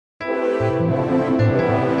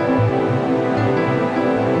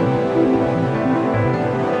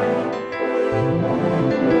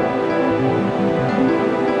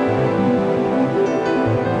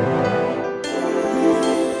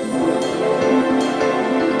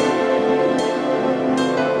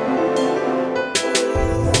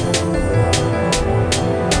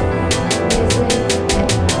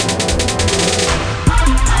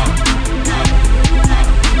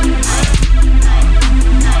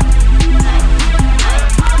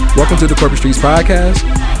welcome to the Corporate Streets Podcast.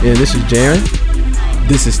 And this is Jerren.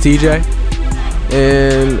 This is TJ.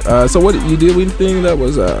 And so what you did anything that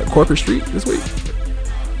was Corporate Street this week?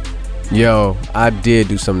 Yo, I did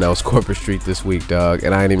do something that was Corporate Street this week, dog,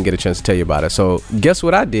 and I didn't even get a chance to tell you about it. So guess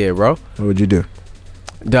what I did, bro? What would you do?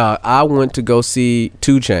 Dog, I went to go see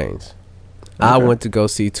 2 Chainz.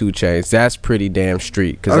 Okay. That's pretty damn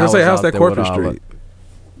street. I was gonna say, how's that Corporate Street?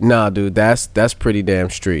 Nah, dude, that's pretty damn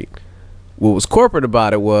street. What was corporate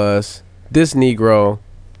about it was this Negro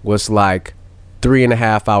was like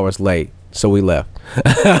 3.5 hours late, so we left.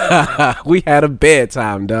 We had a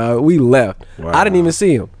bedtime, dog. We left. Wow. I didn't even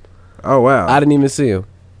see him. Oh wow! I didn't even see him.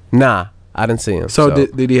 Nah, I didn't see him. So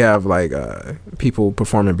did he have like people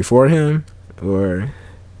performing before him, or?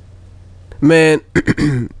 Man,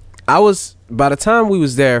 by the time we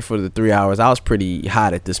was there for the 3 hours, I was pretty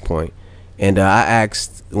hot at this point. And I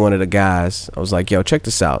asked one of the guys, I was like, yo, check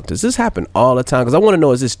this out. Does this happen all the time? Because I want to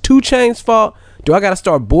know, is this 2 Chainz' fault? Do I got to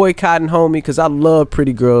start boycotting homie? Because I love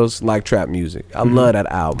Pretty Girls Like Trap Music. I love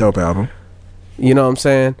that album. Dope album. You know what I'm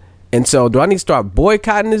saying? And so do I need to start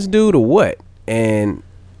boycotting this dude or what? And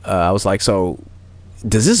I was like, so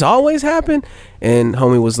does this always happen? And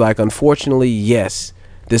homie was like, unfortunately, yes.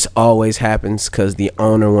 This always happens because the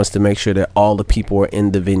owner wants to make sure that all the people are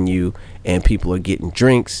in the venue and people are getting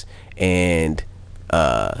drinks, and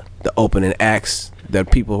the opening acts, the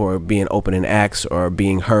people who are being opening acts are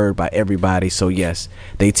being heard by everybody. So yes,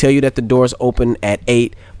 they tell you that the doors open at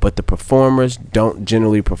 8, but the performers don't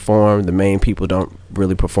generally perform. The main people don't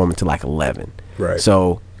really perform until like 11. Right.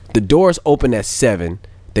 So the doors open at 7.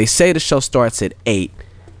 They say the show starts at 8,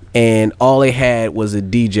 and all they had was a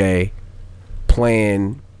DJ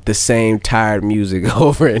playing the same tired music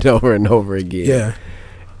over and over and over again.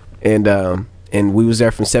 Yeah. And we was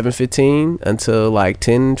there from 7:15 until like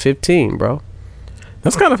 10:15, bro.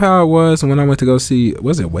 That's kind of how it was when I went to go see,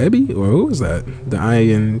 was it Webby or who was that?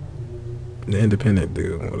 The independent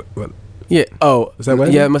dude. What? Yeah. Oh, is that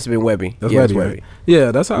Webby? Yeah, it must have been Webby. That's yeah, Webby, Webby. right?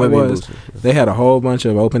 Yeah, that's how Webby it was. They had a whole bunch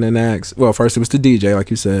of opening acts. Well, first it was the DJ, like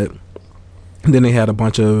you said. And then they had a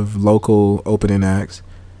bunch of local opening acts.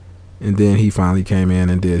 And then he finally came in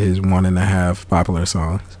and did his 1.5 popular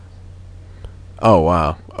songs. Oh,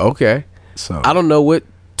 wow. Okay. So I don't know what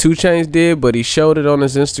 2 Chainz did, but he showed it on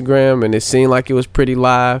his Instagram, and it seemed like it was pretty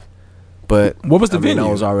live. But what was the venue? I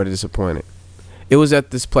was already disappointed. It was at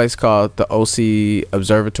this place called the OC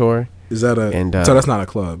Observatory. Is that so that's not a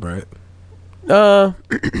club, right?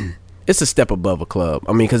 It's a step above a club.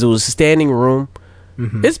 I mean, because it was a standing room.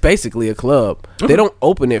 Mm-hmm. It's basically a club. Okay. They don't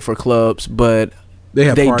open it for clubs, but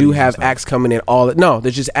they do have acts coming in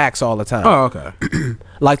there's just acts all the time. Oh, okay.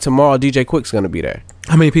 Like tomorrow, DJ Quick's gonna be there.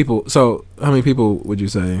 How many people would you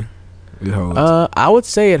say it holds? I would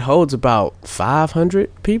say it holds about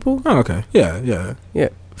 500 people. Oh, okay. Yeah.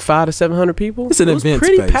 500 to 700 people. It's an event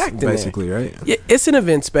pretty space, packed basically, right? Yeah, it's an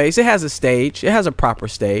event space. It has a stage. It has a proper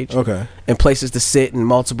stage. Okay. And places to sit, and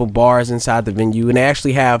multiple bars inside the venue. And they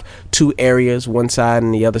actually have 2 areas, one side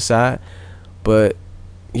and the other side. But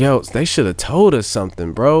yo, they should have told us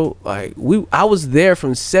something, bro. Like I was there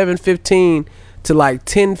from 7:15 to like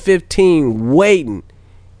 10:15 waiting.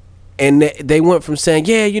 And they went from saying,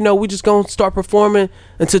 yeah, we just gonna start performing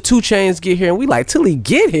until 2 Chainz get here. And we like, till he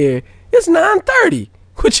get here? It's 9:30.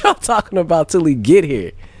 What y'all talking about till he get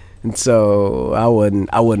here? And so I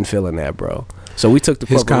wasn't feeling that, bro. So we took the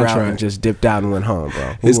corporate route and just dipped out and went home,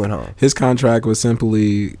 bro. We went home. His contract was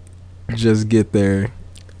simply just get there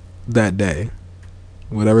that day.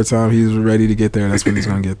 Whatever time he's ready to get there, that's when he's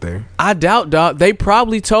gonna get there. I doubt, dog. They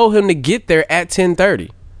probably told him to get there at 10:30.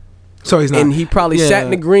 So he's not, and he probably sat in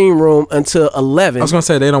the green room until 11. I was gonna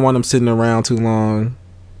say they don't want him sitting around too long,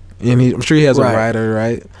 and I'm sure he has a rider,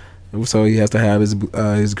 right? So he has to have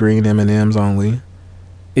his green M&Ms only.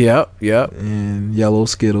 Yep. And yellow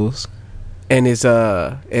Skittles. And his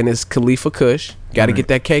Khalifa Kush. Got to get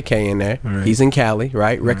that KK in there. Right. He's in Cali,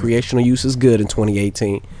 right? Recreational use is good in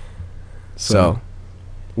 2018. So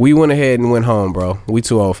we went ahead and went home, bro. We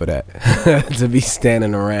too old for that. To be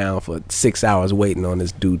standing around for 6 hours waiting on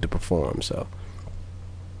this dude to perform. So.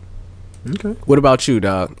 Okay. What about you,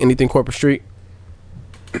 dog? Anything Corporate Street?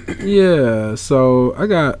 Yeah, so I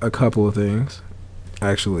got a couple of things,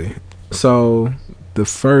 actually. So the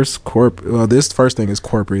first this first thing is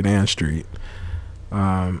corporate and street.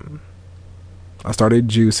 I started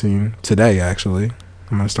juicing today, actually.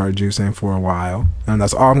 I'm gonna start juicing for a while, and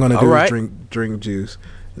that's all I'm gonna do is drink juice.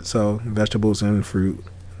 So vegetables and fruit.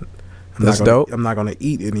 That's dope. I'm not gonna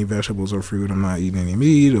eat any vegetables or fruit. I'm not eating any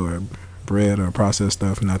meat or bread or processed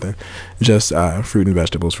stuff. Nothing. Just fruit and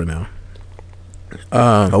vegetables for now.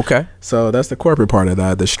 Okay. So that's the corporate part of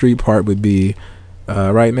that. The street part would be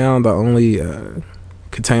Right now, the only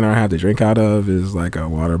container I have to drink out of is like a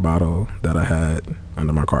water bottle that I had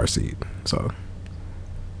under my car seat. So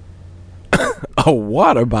A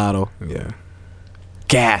water bottle. yeah.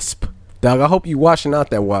 Gasp. Dog, I hope you washing out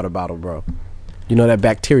that water bottle, bro. You know that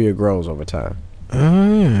bacteria grows over time.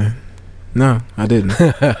 Yeah. No, I didn't.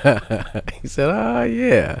 He said, "Oh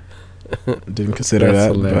yeah." Didn't consider That's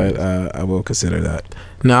that, hilarious. but I will consider that.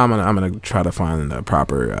 No, I'm gonna try to find a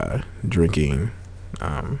proper drinking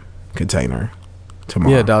container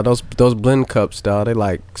tomorrow. Yeah, dog. Those blend cups, dog. They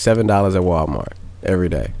like $7 at Walmart every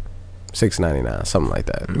day, $6.99, something like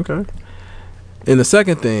that. Okay. And the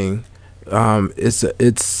second thing,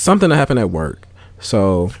 it's something that happened at work.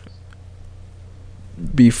 So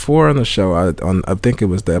before on the show, I think it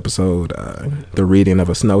was the episode, the reading of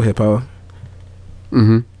a snow hippo.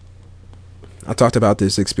 Mm-hmm. I talked about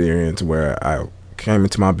this experience where I came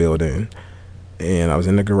into my building and I was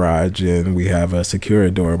in the garage, and we have a secure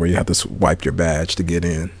door where you have to swipe your badge to get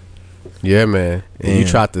in. Yeah, man. And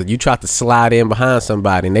you tried to slide in behind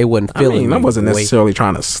somebody, and they wasn't feeling. I mean, I wasn't necessarily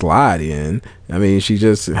trying to slide in. I mean, she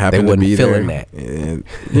just happened to be there. That. And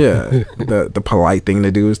yeah, the polite thing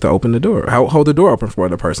to do is to open the door. Hold the door open for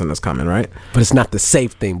the person that's coming, right? But it's not the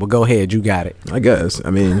safe thing. But go ahead, you got it. I guess.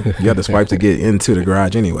 I mean, you have to swipe to get into the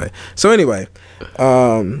garage anyway. So anyway,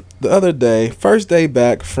 the other day, first day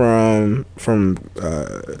back from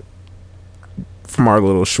our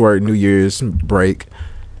little short New Year's break.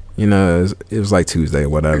 You know, it was like Tuesday or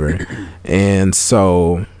whatever. And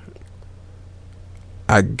so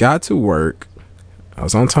I got to work. I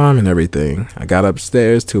was on time and everything. I got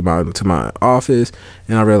upstairs to my office,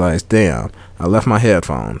 and I realized, damn, I left my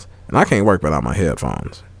headphones. And I can't work without my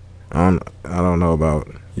headphones. I don't know about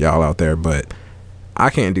y'all out there, but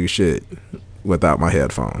I can't do shit without my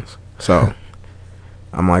headphones. So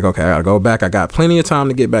I'm like, okay, I gotta go back. I got plenty of time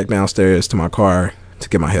to get back downstairs to my car to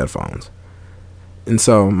get my headphones. And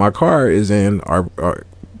so my car is in our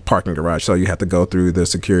parking garage, so you have to go through the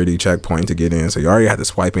security checkpoint to get in. So you already have to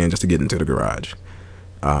swipe in just to get into the garage.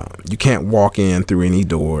 You can't walk in through any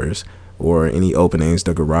doors or any openings.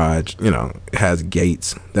 The garage, has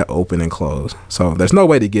gates that open and close. So there's no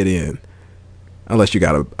way to get in unless you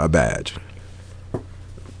got a badge.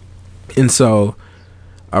 And so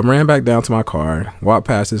I ran back down to my car, walked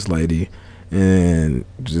past this lady, and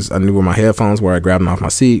I knew where my headphones were. I grabbed them off my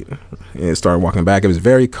seat and started walking back. It was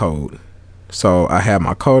very cold. So I had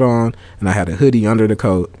my coat on, and I had a hoodie under the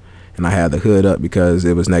coat, and I had the hood up because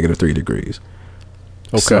it was -3 degrees.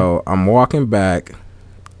 Okay. So I'm walking back,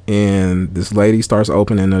 and this lady starts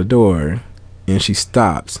opening the door, and she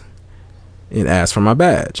stops and asks for my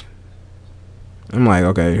badge. I'm like,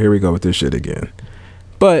 okay, here we go with this shit again.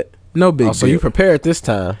 But no big deal. So you prepared this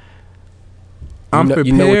time. I'm prepared.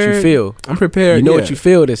 You know what you feel. I'm prepared. You know what you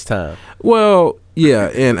feel this time. Well, yeah,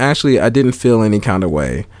 and actually I didn't feel any kind of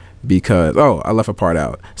way because I left a part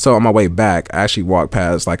out. So on my way back, I actually walked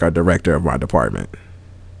past like our director of my department.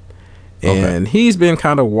 And he's been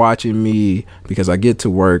kind of watching me because I get to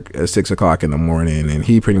work at 6:00 in the morning, and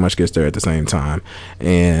he pretty much gets there at the same time.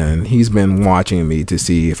 And he's been watching me to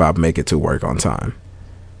see if I make it to work on time.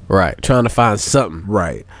 Right. Trying to find something.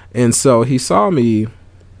 Right. And so he saw me,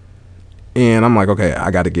 and I'm like, okay,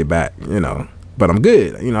 I got to get back, but I'm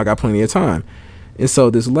good. I got plenty of time. And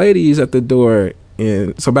so this lady's at the door,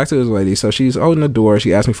 and so back to this lady. So she's holding the door.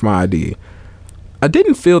 She asked me for my ID. I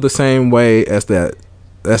didn't feel the same way as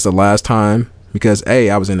that's the last time because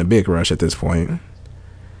A, I was in a big rush at this point,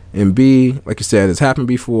 and B, like you said, it's happened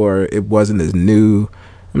before. It wasn't as new.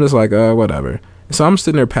 I'm just like, whatever. So I'm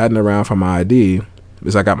sitting there patting around for my ID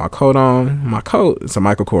because I got my coat on. My coat, it's a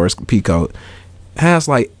Michael Kors pea coat. It has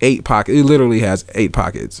like 8 pockets. It literally has 8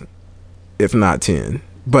 pockets, if not 10.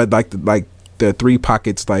 But like the 3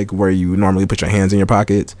 pockets, like where you normally put your hands in your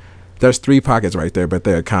pockets, there's 3 pockets right there, but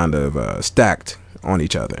they're kind of stacked on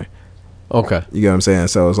each other. Okay. You get what I'm saying?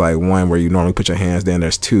 So it's like one where you normally put your hands, then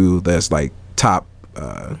there's 2 that's like top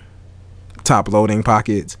loading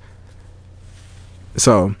pockets.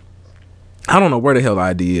 So I don't know where the hell the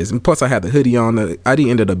ID is. And plus I had the hoodie on. The ID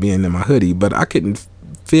ended up being in my hoodie, but I couldn't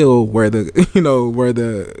feel where the where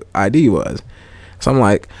the ID was. So I'm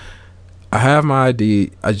like, I have my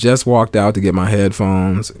ID. I just walked out to get my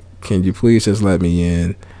headphones. Can you please just let me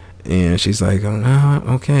in? And she's like,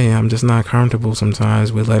 okay, I'm just not comfortable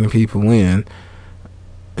sometimes with letting people in.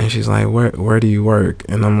 And she's like, where do you work?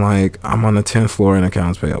 And I'm like, I'm on the 10th floor in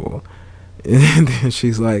accounts payable. And then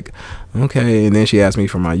she's like, okay. And then she asked me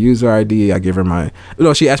for my user ID. I give her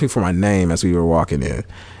she asked me for my name as we were walking in.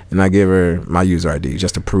 And I give her my user ID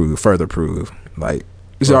just to further prove. Like,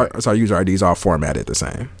 our user IDs all formatted the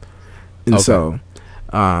same. And so,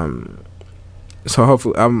 So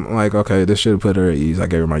hopefully, I'm like, okay, this should put her at ease. I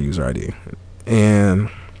gave her my user ID, and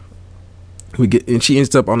and she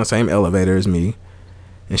ends up on the same elevator as me,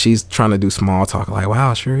 and she's trying to do small talk, like,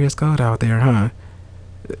 "Wow, sure is cold out there, huh?"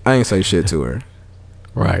 I ain't say shit to her.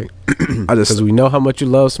 Right. I just Because we know how much you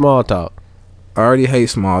love small talk. I already hate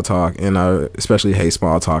small talk, and I especially hate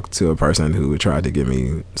small talk to a person who tried to give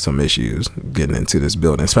me some issues getting into this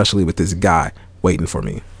building, especially with this guy waiting for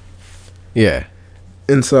me. Yeah.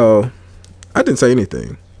 And so I didn't say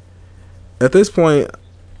anything. At this point,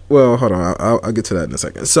 well, hold on, I'll get to that in a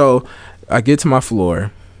second. So I get to my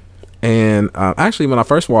floor, and actually, when I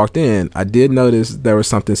first walked in, I did notice there was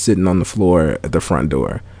something sitting on the floor at the front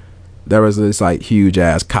door. There was this like huge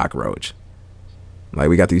ass cockroach. Like,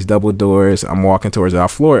 we got these double doors. I'm walking towards our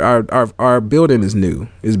floor. Our building is new.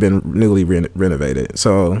 It's been newly renovated.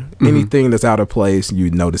 So anything that's out of place, you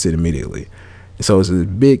notice it immediately. So it's a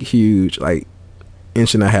big, huge, like,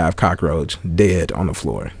 inch and a half cockroach dead on the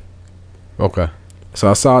floor. Okay. So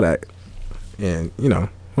I saw that, and, you know,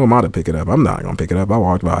 who am I to pick it up? I'm not going to pick it up. I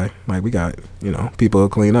walked by. Like, we got, you know, people to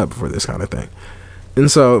clean up for this kind of thing. And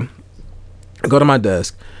so I go to my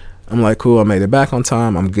desk. I'm like, cool, I made it back on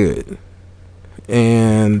time. I'm good.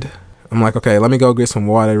 And I'm like, okay, let me go get some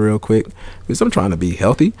water real quick because I'm trying to be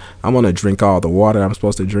healthy. I want to drink all the water I'm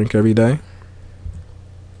supposed to drink every day.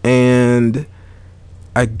 And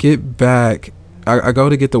I get back, I go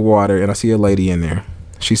to get the water, and I see a lady in there.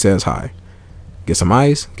 She says hi. Get some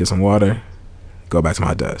ice, get some water, go back to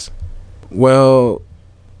my desk. Well,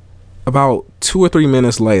 about 2 or 3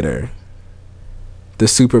 minutes later, the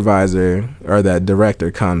supervisor or that director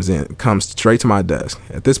comes straight to my desk.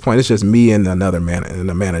 At this point, it's just me and another and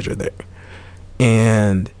the manager there.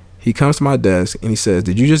 And he comes to my desk and he says,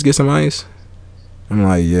 "Did you just get some ice?" I'm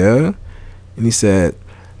like, "Yeah." And he said,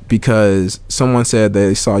 "Because someone said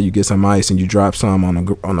they saw you get some ice and you dropped some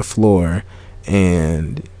on the floor,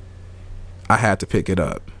 and I had to pick it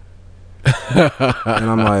up." And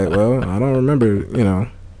I'm like, "Well, I don't remember,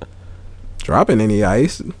 dropping any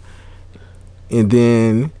ice." And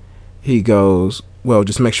then he goes, "Well,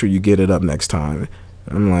 just make sure you get it up next time."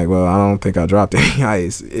 I'm like, "Well, I don't think I dropped any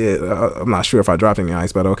ice. I'm not sure if I dropped any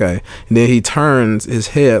ice, but okay." And then he turns his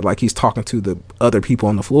head like he's talking to the other people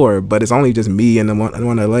on the floor, but it's only just me and one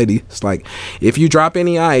of the ladies. It's like, "If you drop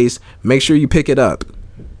any ice, make sure you pick it up."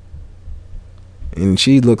 And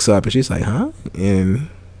she looks up and she's like, "Huh?" And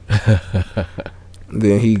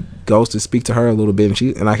then he goes to speak to her a little bit,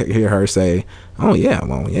 and I can hear her say, "Oh yeah,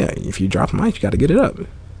 well yeah, if you drop some ice, you got to get it up."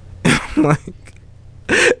 I'm like,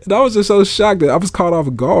 and I was just so shocked that I was caught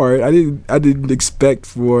off guard. I didn't expect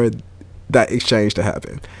for that exchange to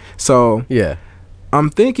happen. So yeah, I'm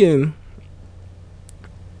thinking,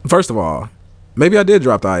 first of all, maybe I did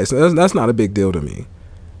drop the ice. That's not a big deal to me.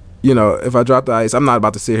 If I drop the ice, I'm not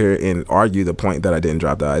about to sit here and argue the point that I didn't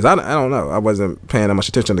drop the ice. I don't know. I wasn't paying that much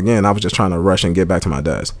attention again. I was just trying to rush and get back to my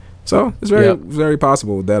desk. So it's very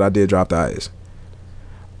possible that I did drop the ice.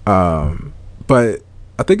 But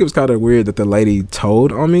I think it was kind of weird that the lady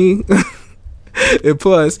told on me. And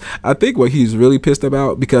plus, I think what he's really pissed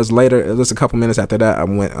about, because later, just a couple minutes after that, I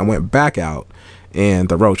went back out and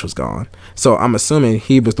the roach was gone. So I'm assuming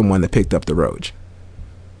he was the one that picked up the roach.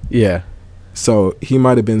 Yeah. So he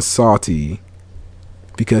might have been salty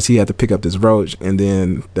because he had to pick up this roach, and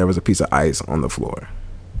then there was a piece of ice on the floor.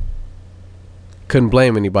 Couldn't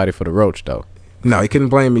blame anybody for the roach, though. No, he couldn't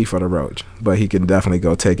blame me for the roach, but he can definitely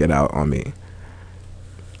go take it out on me.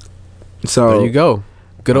 So there you go.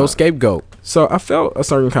 Good old scapegoat. So I felt a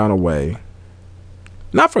certain kind of way.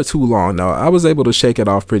 Not for too long, though. I was able to shake it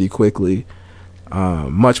off pretty quickly.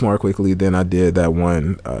 Much more quickly than I did that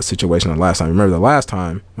one situation the last time. Remember the last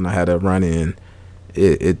time when I had a run in,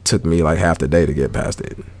 it took me like half the day to get past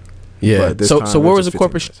it. Yeah. So where was the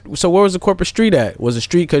corporate? So where was the corporate street at? Was the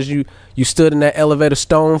street because you stood in that elevator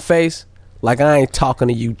stone face like I ain't talking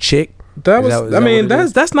to you, chick?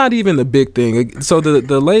 That's not even the big thing. So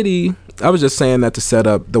the lady, I was just saying that to set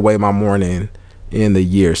up the way my morning in the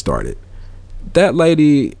year started. That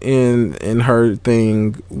lady in her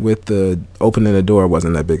thing with the opening the door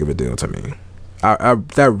wasn't that big of a deal to me.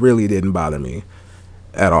 That really didn't bother me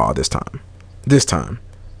at all this time. This time,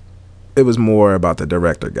 it was more about the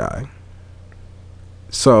director guy.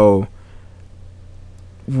 So,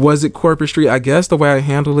 was it corporate street? I guess the way I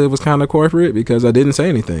handled it was kind of corporate because I didn't say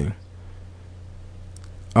anything.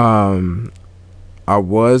 I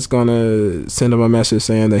was gonna send him a message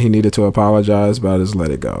saying that he needed to apologize, but I just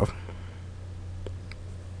let it go.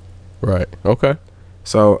 Right. Okay.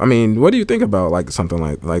 So, I mean, what do you think about like something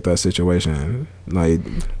like that situation? Like,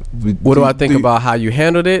 what do I think about how you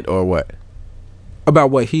handled it, or what? About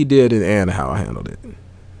what he did and how I handled it.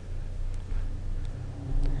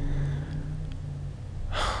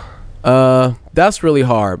 That's really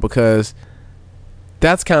hard because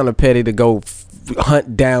that's kind of petty to go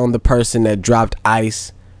hunt down the person that dropped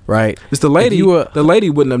ice, right? It's the lady. The lady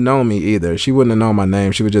wouldn't have known me either. She wouldn't have known my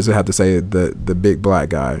name. She would just have to say the big black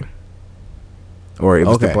guy, or it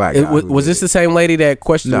was the black guy. Was this the same lady that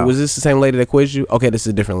questioned? No. Was this the same lady that quizzed you? Okay, this is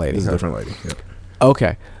a different lady. This is a different lady. Yeah.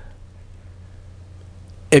 Okay.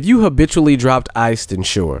 If you habitually dropped ice, then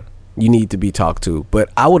sure, you need to be talked to. But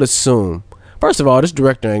I would assume, first of all, this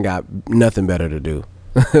director ain't got nothing better to do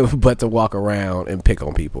but to walk around and pick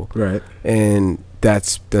on people. Right. And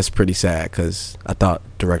that's pretty sad because I thought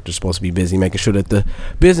director's supposed to be busy making sure that the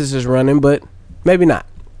business is running, but maybe not.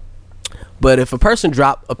 But if a person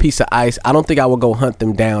dropped a piece of ice, I don't think I would go hunt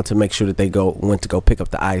them down to make sure that they went to go pick up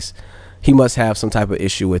the ice. He must have some type of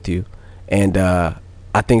issue with you. And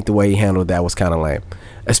I think the way he handled that was kind of lame.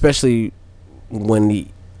 Especially when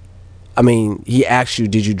he asked you,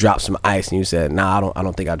 did you drop some ice? And you said, nah, I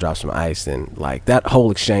don't think I dropped some ice. And like that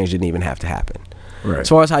whole exchange didn't even have to happen. Right. As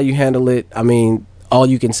far as how you handle it, I mean, all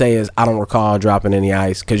you can say is, I don't recall dropping any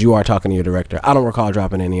ice, because you are talking to your director. I don't recall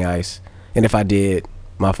dropping any ice. And if I did,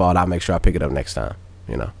 my fault, I'll make sure I pick it up next time.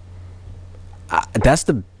 You know, that's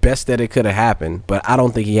the best that it could have happened. But I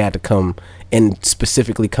don't think he had to come and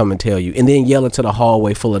specifically come and tell you and then yell into the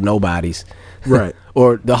hallway full of nobodies. Right.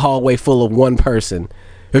 Or the hallway full of one person.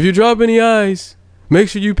 If you drop any ice, make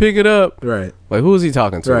sure you pick it up. Right. Like, who is he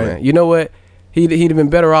talking to, man? You know what? He'd have been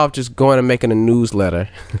better off just going and making a newsletter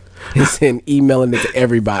and emailing it to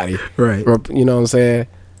everybody. Right. Or, you know what I'm saying?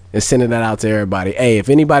 And sending that out to everybody. Hey, if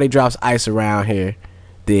anybody drops ice around here,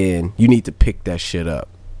 then you need to pick that shit up.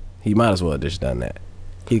 He might as well have just done that.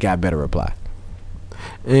 He got a better reply.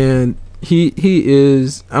 And he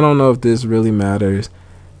is, I don't know if this really matters,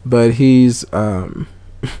 but he's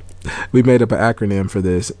we made up an acronym for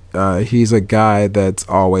this. He's a guy that's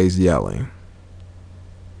always yelling.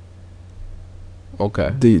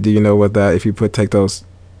 Okay. Do you know what that, if you take those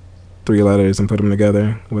 3 letters and put them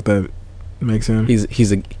together, what that makes him?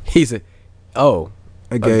 He's a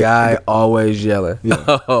guy always yelling.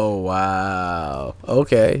 Yeah. Oh wow.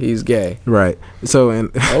 Okay, he's gay. Right. So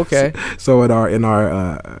okay. So in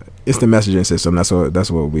our it's the messaging system.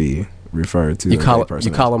 That's what we refer to. You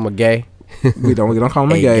call him a gay? we don't call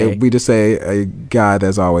him a gay. We just say a guy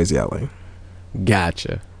that's always yelling.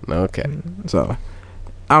 Gotcha. Okay. So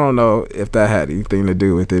I don't know if that had anything to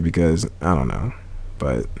do with it, because I don't know,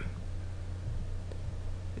 but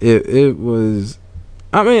it was.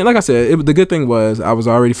 I mean, like I said, the good thing was I was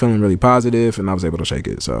already feeling really positive, and I was able to shake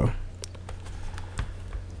it. So,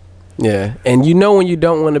 yeah, and you know when you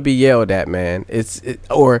don't want to be yelled at, man.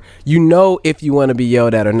 Or you know if you want to be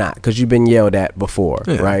yelled at or not, because you've been yelled at before,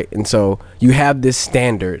 right? And so you have this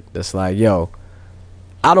standard that's like, yo,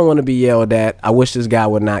 I don't want to be yelled at. I wish this guy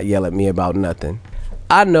would not yell at me about nothing.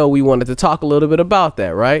 I know we wanted to talk a little bit about that,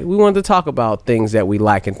 right? We wanted to talk about things that we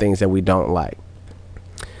like and things that we don't like.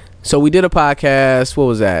 So we did a podcast. What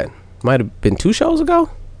was that? Might have been 2 shows ago. It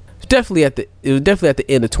was definitely at the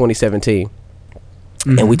end of 2017,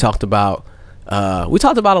 and we talked about a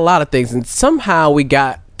lot of things, and somehow we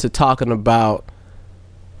got to talking about.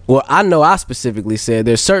 Well, I know I specifically said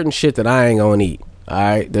there's certain shit that I ain't gonna eat. All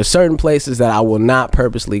right, there's certain places that I will not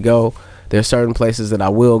purposely go. There's certain places that I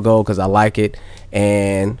will go because I like it,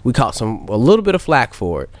 and we caught a little bit of flack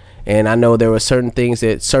for it. And I know there were certain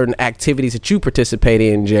activities that you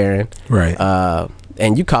participated in, Jerren. Right.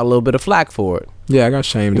 And you caught a little bit of flack for it. Yeah, I got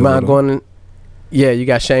shamed. You mind going in? Yeah, you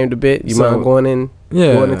got shamed a bit. You mind going in?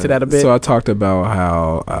 Yeah. Going into that a bit. So I talked about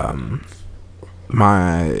how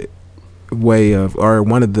my way of, or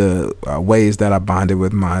one of the ways that I bonded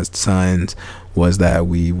with my sons was that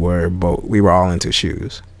we were all into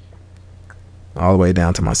shoes. All the way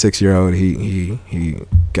down to my 6-year-old, he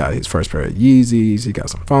got his first pair of Yeezys. He got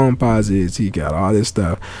some foam posits. He got all this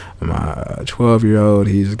stuff. My 12-year-old,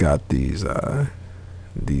 he's got these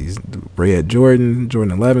red Jordan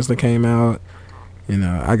 11s that came out. You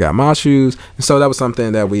know, I got my shoes. And so that was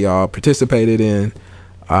something that we all participated in.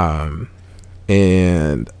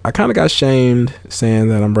 And I kind of got shamed saying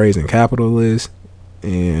that I'm raising capitalists,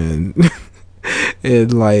 and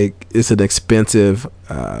it like it's an expensive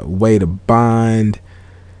way to bond.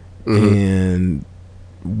 And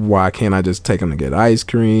why can't I just take them to get ice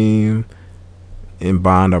cream and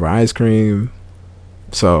bond over ice cream?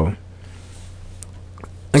 So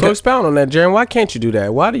expound on that, Jerren. Why can't you do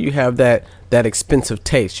that? Why do you have that expensive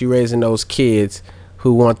taste? You raising those kids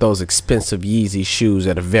who want those expensive Yeezy shoes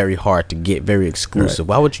that are very hard to get, very exclusive.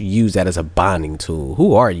 Right. Why would you use that as a bonding tool?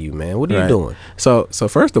 Who are you, man? What are you doing? So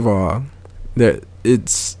first of all,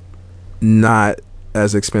 it's not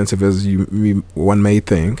as expensive as one may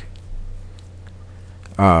think.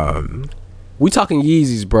 We talking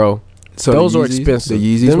Yeezys, bro. So those the are Yeezys- expensive.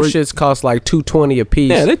 The Yeezys Them were, shits cost like $220 a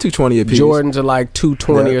piece. yeah, they're $220 a piece. Jordans are like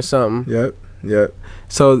 $220 or something. Yep.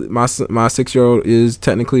 So my 6-year-old is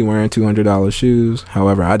technically wearing $200 shoes.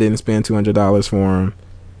 However, I didn't spend $200 for him.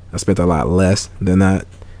 I spent a lot less than that.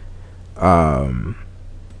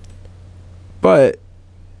 But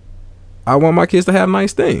I want my kids to have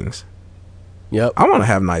nice things. Yep. I want to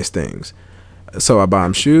have nice things. So I buy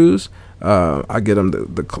them shoes. I get them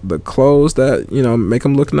the clothes that, you know, make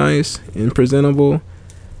them look nice and presentable.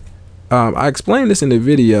 I explained this in the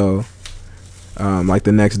video, like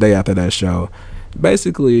the next day after that show.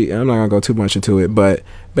 Basically, I'm not gonna go too much into it, but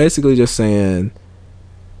basically just saying,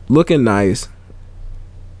 looking nice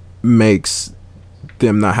makes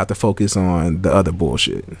them not have to focus on the other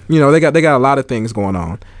bullshit. You know, they got a lot of things going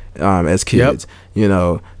on as kids. Yep. You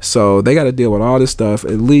know, so they got to deal with all this stuff.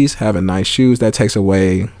 At least having nice shoes, that takes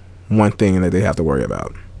away one thing that they have to worry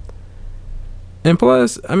about. And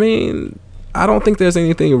plus, I mean, I don't think there's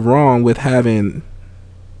anything wrong with having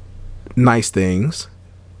nice things.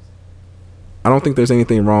 I don't think there's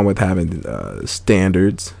anything wrong with having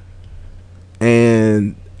standards.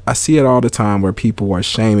 And I see it all the time where people are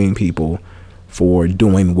shaming people for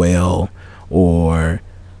doing well, or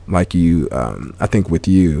like you, I think with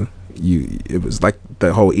you, it was like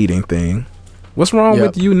the whole eating thing. What's wrong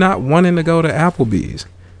with you not wanting to go to Applebee's?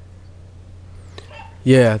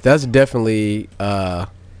 Yeah, that's definitely,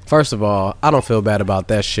 first of all, I don't feel bad about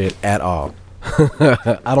that shit at all.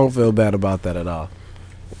 I don't feel bad about that at all.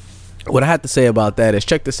 What I have to say about that is,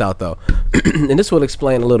 check this out though, and this will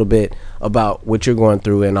explain a little bit about what you're going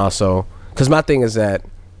through, and also, because my thing is that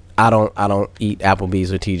I don't eat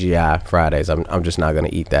Applebee's or TGI Fridays. I'm just not gonna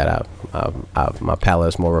eat that out. My palate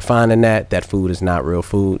is more refined than that. That food is not real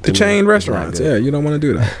food. The chain restaurants, yeah, you don't want to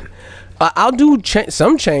do that. I'll do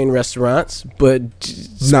some chain restaurants, but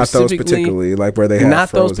not those particularly, like where they have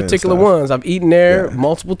not those particular ones. I've eaten there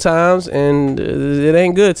multiple times, and it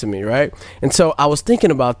ain't good to me, right? And so I was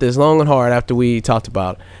thinking about this long and hard after we talked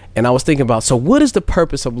about it, and I was thinking about, so what is the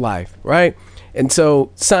purpose of life, right? And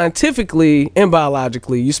so scientifically and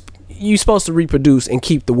biologically, you're supposed to reproduce and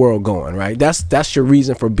keep the world going, right? That's your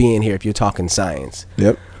reason for being here if you're talking science.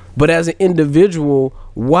 Yep. But as an individual,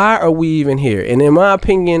 why are we even here? And in my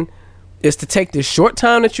opinion, is to take this short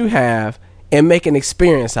time that you have and make an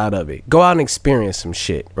experience out of it. Go out and experience some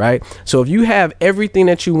shit, right? So if you have everything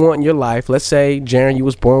that you want in your life, let's say, Jerren, you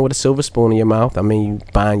was born with a silver spoon in your mouth. I mean, you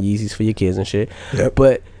buying Yeezys for your kids and shit. Yep.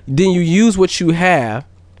 But then you use what you have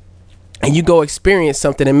and you go experience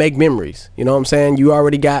something and make memories. You know what I'm saying? You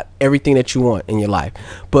already got everything that you want in your life.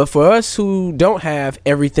 But for us who don't have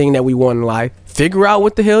everything that we want in life, figure out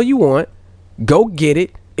what the hell you want, go get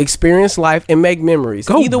it, experience life, and make memories.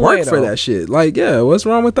 Go either work way, for that shit. Like, yeah, what's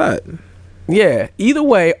wrong with that? Yeah, either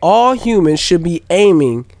way, all humans should be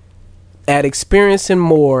aiming at experiencing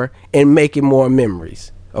more and making more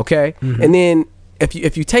memories. Okay? Mm-hmm. And then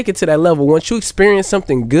if you take it to that level, once you experience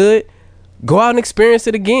something good, go out and experience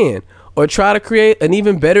it again, or try to create an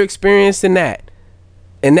even better experience than that.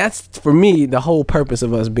 And that's, for me, the whole purpose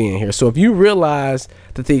of us being here. So if you realize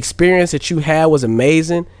that the experience that you had was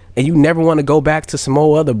amazing, and you never want to go back to some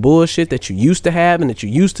old other bullshit that you used to have and that you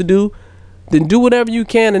used to do, then do whatever you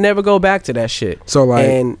can and never go back to that shit. So like, go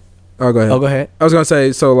ahead. Oh, go ahead. I was gonna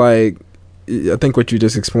say, so like, I think what you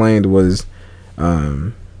just explained was,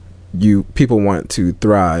 people want to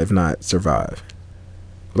thrive, not survive.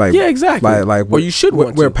 Like, yeah, exactly. Like, or you should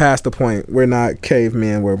want to. We're past the point. We're not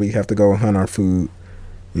cavemen where we have to go hunt our food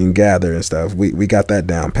and gather and stuff. We got that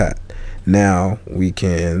down pat. Now we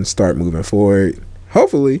can start moving forward.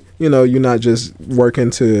 Hopefully, you know, you're not just working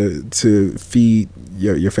to feed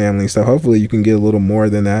your family and stuff. Hopefully you can get a little more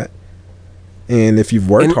than that. And if you've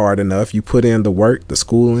worked hard enough, you put in the work, the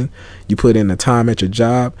schooling, you put in the time at your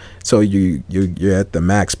job, so you're at the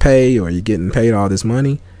max pay, or you're getting paid all this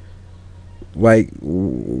money. Like,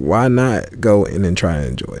 why not go in and try and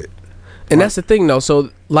enjoy it? And that's the thing, though.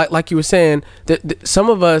 So like you were saying, that some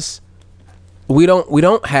of us, we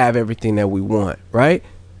don't have everything that we want, right?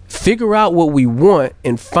 Figure out what we want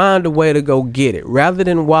and find a way to go get it, rather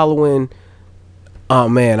than wallowing, oh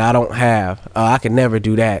man, I don't have, I can never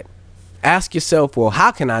do that. Ask yourself, well,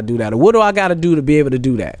 how can I do that? Or what do I got to do to be able to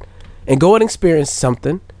do that? And go and experience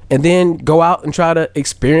something, and then go out and try to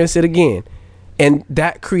experience it again. And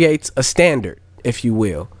that creates a standard, if you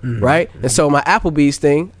will, right? Mm-hmm. And so my Applebee's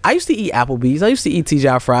thing, I used to eat Applebee's. I used to eat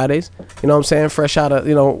TGI Fridays. You know what I'm saying? Fresh out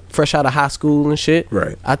of high school and shit.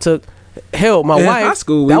 Right. I took, hell, my wife, high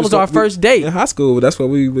school, that was our first date. In high school, that's what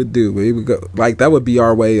we would do. We would go, like, that would be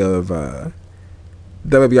our way of, that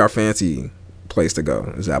would be our fancy place to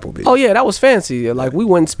go. Is Applebee's. Oh yeah, that was fancy. Like we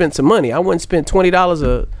wouldn't spend some money. I wouldn't spend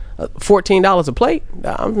 $20 $14 a plate.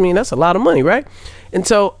 I mean, that's a lot of money, right? And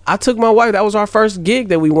so I took my wife. That was our first gig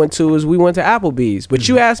that we went to. Is we went to Applebee's. But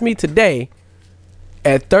you asked me today,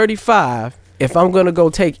 at 35, if I'm gonna go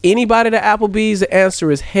take anybody to Applebee's, the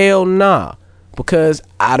answer is hell nah, because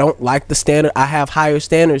I don't like the standard. I have higher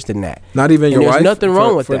standards than that. Not even your wife. There's nothing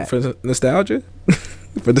wrong with that. For nostalgia,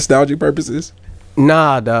 for nostalgic purposes.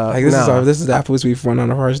 Nah, dog. Like this is the Applebee's we went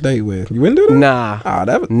on our first date with. You wouldn't do that? Nah. Oh,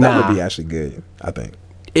 that would be actually good. I think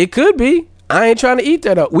it could be. I ain't trying to eat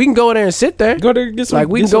that up. We can go in there and sit there. Go there, get some. Like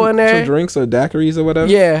we can go in there, some drinks or daiquiris or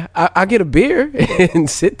whatever. Yeah, I get a beer and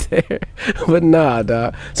sit there. But nah,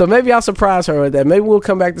 dog. So maybe I'll surprise her with that. Maybe we'll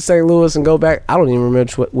come back to St. Louis and go back. I don't even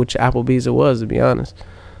remember which Applebee's it was, to be honest.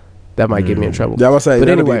 That might get me in trouble. Yeah, I would say, but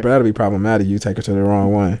that'll be problematic. You take her to the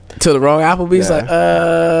wrong one. To the wrong Applebee's?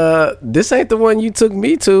 Yeah. Like, this ain't the one you took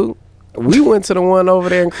me to. We went to the one over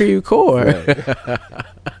there in Creve Coeur.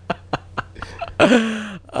 Right.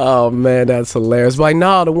 Oh man, that's hilarious. Like,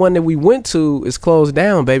 nah, the one that we went to is closed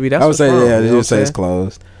down, baby. That's I would say, wrong, yeah, you would say it's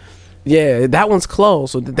closed. Yeah, that one's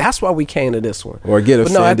closed. So that's why we came to this one. Or get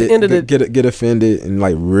offended. No, at the end of get offended and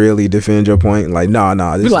like really defend your point. Like, nah.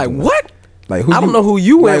 Be like, what? Like, I don't know who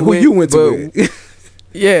you went with. Who you went to?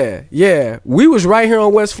 Yeah. We was right here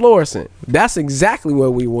on West Florissant. That's exactly where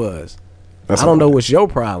we was. I don't know what's your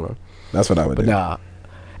problem. That's what I would do. Nah.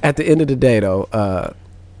 At the end of the day, though,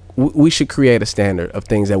 we should create a standard of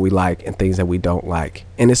things that we like and things that we don't like.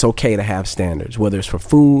 And it's okay to have standards, whether it's for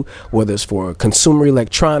food, whether it's for consumer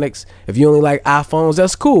electronics. If you only like iPhones,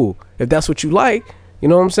 that's cool. If that's what you like, you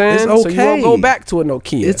know what I'm saying? It's okay. So you won't go back to a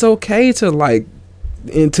Nokia. It's okay to like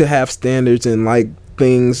and to have standards and like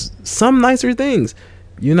things, some nicer things.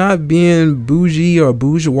 You're not being bougie or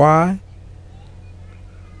bourgeois.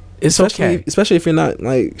 It's okay. Especially if you're not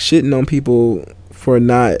like shitting on people for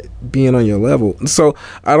not being on your level. So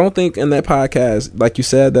I don't think in that podcast, like you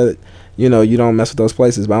said, that you don't mess with those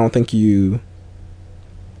places, but I don't think you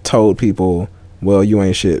told people, well, you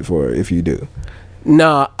ain't shit for if you do.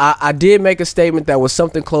 No, I did make a statement that was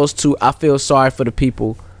something close to, I feel sorry for the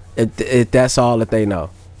people if that's all that they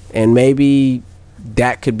know. And maybe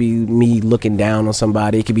that could be me looking down on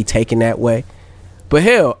somebody. It could be taken that way. But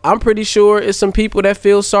hell, I'm pretty sure it's some people that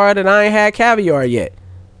feel sorry that I ain't had caviar yet.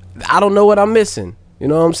 I don't know what I'm missing. You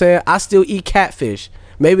know what I'm saying? I still eat catfish.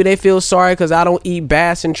 Maybe they feel sorry because I don't eat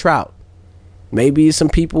bass and trout. Maybe some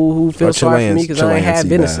people who feel sorry for me because I ain't had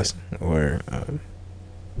venison. Or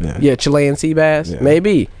Chilean sea bass. Yeah.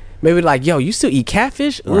 Maybe like, yo, you still eat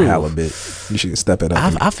catfish? Or halibut. You should step it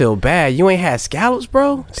up. I feel bad. You ain't had scallops,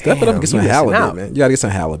 bro? Step it up and get some halibut, man. You gotta get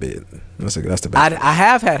some halibut. That's the best. I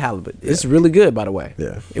have had halibut. It's really good, by the way.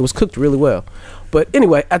 Yeah. It was cooked really well. But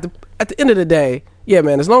anyway, at the end of the day, yeah,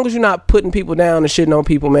 man, as long as you're not putting people down and shitting on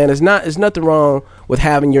people, man, there's nothing wrong with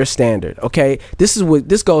having your standard, okay? This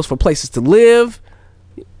goes for places to live.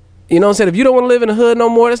 You know what I'm saying? If you don't want to live in the hood no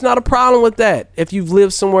more, that's not a problem with that. If you've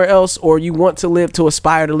lived somewhere else or you want to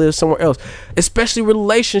aspire to live somewhere else, especially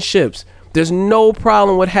relationships, there's no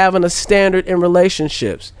problem with having a standard in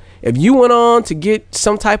relationships. If you went on to get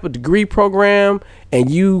some type of degree program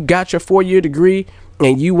and you got your 4-year degree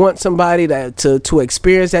and you want somebody to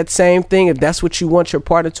experience that same thing, if that's what you want your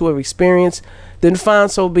partner to have experienced, then fine,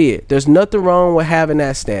 so be it. There's nothing wrong with having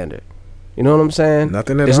that standard. You know what I'm saying?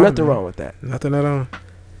 There's nothing wrong with that. Nothing at all.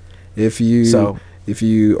 If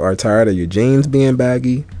you are tired of your jeans being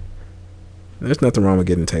baggy, there's nothing wrong with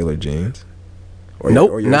getting tailored jeans.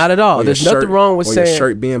 Not at all. There's nothing wrong with saying your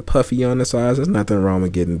shirt being puffy on the sides. There's nothing wrong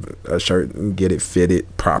with getting a shirt and get it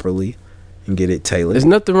fitted properly and get it tailored. There's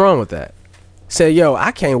nothing wrong with that. Say, yo,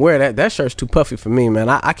 I can't wear that. That shirt's too puffy for me, man.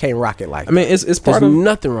 I can't rock it like that. I mean, it's part of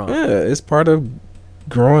nothing wrong. Yeah, it's part of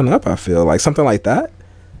growing up. I feel like something like that.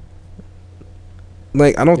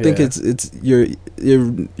 Like, I don't think it's you're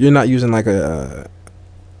not using like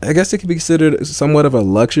I guess it could be considered somewhat of a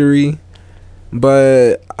luxury,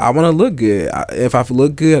 but I want to look good. If I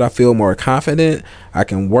look good, I feel more confident. I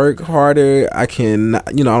can work harder. I can, I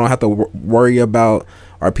don't have to worry about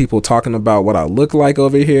are people talking about what I look like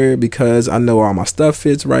over here, because I know all my stuff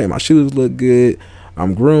fits right. My shoes look good.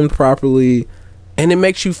 I'm groomed properly. And it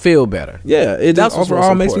makes you feel better. Yeah, it just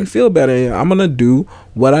overall makes me feel better. I'm going to do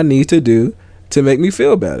what I need to do to make me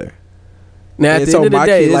feel better. Now, at the end of the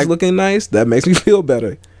day, kids looking nice, that makes me feel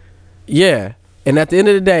better. Yeah. And at the end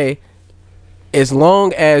of the day, as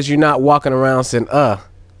long as you're not walking around saying,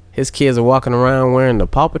 his kids are walking around wearing the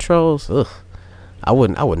Paw Patrols, I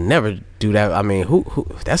would never do that. I mean, who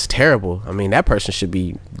that's terrible. I mean, that person should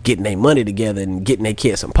be getting their money together and getting their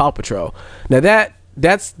kids some Paw Patrol. Now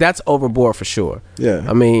that's overboard for sure. Yeah.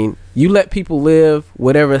 I mean, you let people live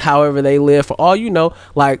however they live. For all you know,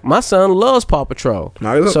 like my son loves Paw Patrol.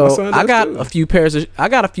 My So son I does got too. a few pairs of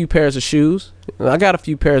shoes. I got a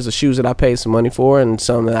few pairs of shoes that I paid some money for, and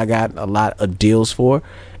some that I got a lot of deals for.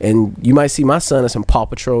 And you might see my son in some Paw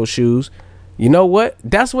Patrol shoes. You know what?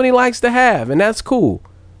 That's what he likes to have, and that's cool.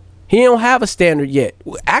 He don't have a standard yet.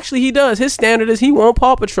 Actually, he does. His standard is he want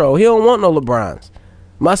Paw Patrol. He don't want no LeBrons.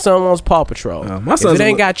 My son wants Paw Patrol. My if son's it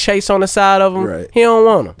ain't got Chase on the side of him, Right. he don't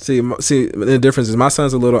want him. See, the difference is my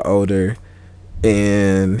son's a little older,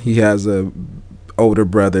 and he has a older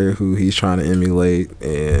brother who he's trying to emulate,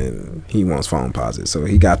 and he wants phone posits. So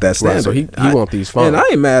he got that standard. Right, so he want these phones. And I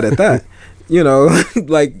ain't mad at that. You know,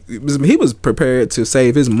 like he was prepared to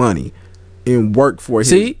save his money and work for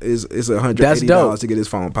his $180 to get his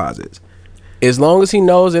phone posits. As long as he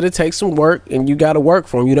knows that it takes some work and you got to work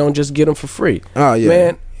for him, you don't just get them for free. Oh yeah,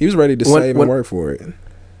 man, he was ready to save and work for it.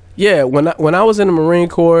 Yeah, when I was in the Marine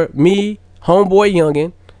Corps, me, homeboy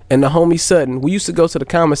Youngin, and the homie Sutton, we used to go to the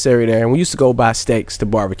commissary there, and we used to go buy steaks to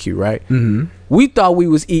barbecue. Right? Mm-hmm. We thought we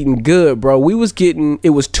was eating good, bro. We was getting it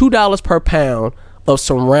was $2 per pound of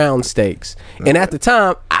some round steaks, and at the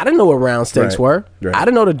time I didn't know what round steaks were. Right. I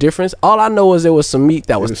didn't know the difference. All I know is there was some meat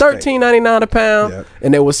that was $13.99 a pound,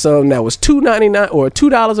 and there was some that was $2.99 or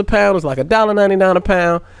 $2 a pound. It was like $1.99 a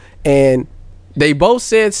pound, and they both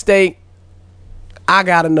said steak. I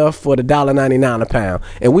got enough for the $1.99 a pound,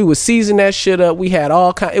 and we would season that shit up. We had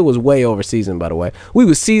all kind. It was way over seasoned, by the way. We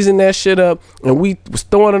would season that shit up, and we was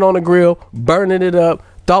throwing it on the grill, burning it up.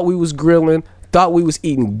 Thought we was grilling. Thought we was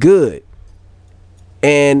eating good.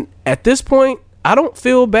 And at this point, I don't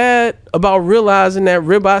feel bad about realizing that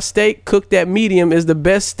ribeye steak cooked at medium is the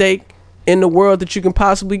best steak in the world that you can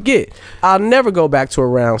possibly get. I'll never go back to a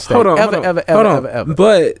round steak. Ever.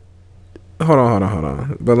 But hold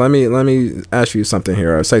on. But let me ask you something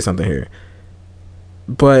here, or say something here.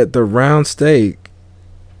 But the round steak,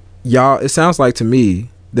 y'all, it sounds like to me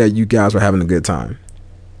that you guys were having a good time.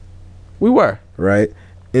 We were. Right?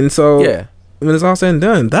 And so yeah, when it's all said and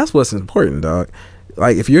done, that's what's important, dog.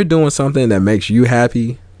 Like, if you're doing something that makes you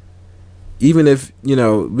happy, even if, you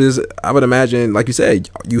know, because I would imagine, like you said,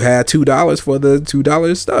 you had $2 for the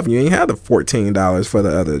 $2 stuff. You ain't had the $14 for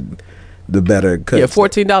the better cut. Yeah,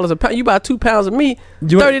 $14 a pound. You buy 2 pounds of meat,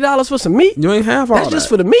 $30 for some meat. You ain't have all that. That's just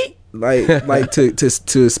for the meat. Like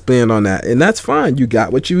to spend on that. And that's fine. You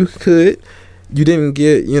got what you could. You didn't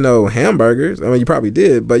get, you know, hamburgers. I mean, you probably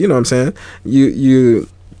did, but you know what I'm saying? You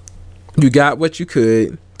got what you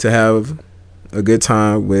could to have a good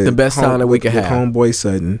time with the best time that we could have. Homeboy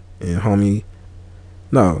Sutton and homie.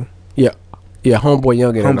 No. Yeah, homeboy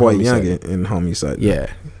Youngin. And homie Sutton.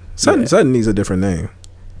 Yeah. Sutton needs a different name.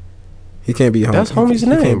 He can't be homie. That's homie's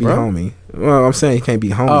name, he can't bro. Be homie. Well, I'm saying he can't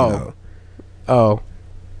be homie though. Oh.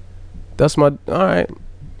 That's my all right.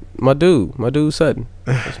 My dude Sutton.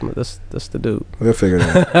 That's the dude. We'll figure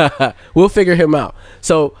it out. We'll figure him out.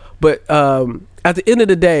 So, but at the end of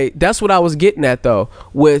the day, that's what I was getting at though.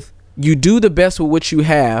 With you do the best with what you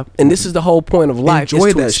have, and this is the whole point of life. Enjoy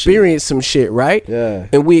is to that experience some shit, right? Yeah.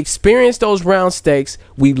 And we experienced those round steaks.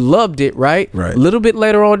 We loved it, right? Right. A little bit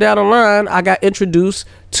later on down the line, I got introduced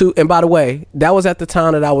to, and by the way, that was at the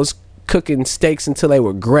time that I was cooking steaks until they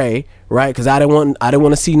were gray, right? Because I didn't want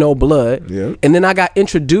to see no blood. Yeah. And then I got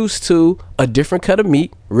introduced to a different cut of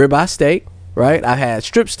meat, ribeye steak, right? I had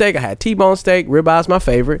strip steak, I had T-bone steak, ribeye's my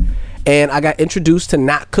favorite, and I got introduced to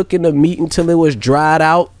not cooking the meat until it was dried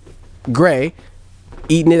out gray,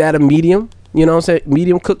 eating it at a medium, you know what I'm saying,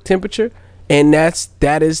 medium cooked temperature, and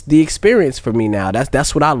that is the experience for me now.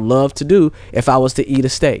 That's what I love to do if I was to eat a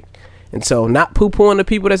steak. And so, not poo-pooing the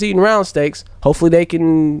people that's eating round steaks. Hopefully they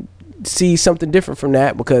can see something different from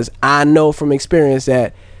that, because I know from experience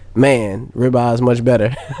that, man, ribeye is much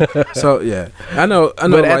better. So yeah, I know.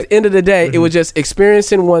 But at the end of the day, it was just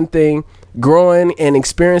experiencing one thing, growing and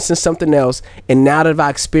experiencing something else. And now that I've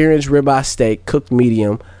experienced ribeye steak cooked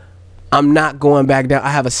medium, I'm not going back down. I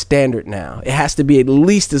have a standard now. It has to be at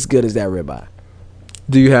least as good as that ribeye.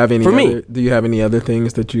 Do you have any? For me, do you have any other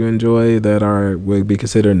things that you enjoy that would be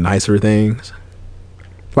considered nicer things?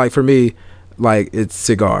 Like for me, like it's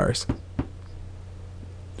cigars.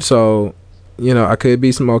 So, you know, I could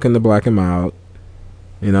be smoking the Black and Mild,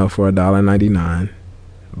 you know, for $1.99,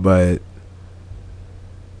 but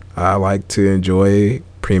I like to enjoy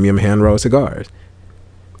premium hand rolled cigars.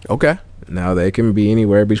 Okay. Now they can be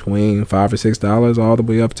anywhere between $5 or $6 all the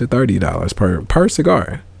way up to $30 per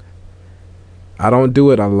cigar. I don't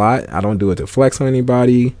do it a lot. I don't do it to flex on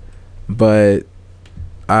anybody, but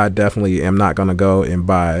I definitely am not gonna go and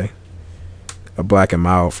buy a Black and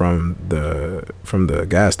Mild from the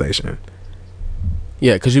gas station.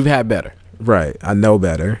 Yeah, because you've had better. Right. I know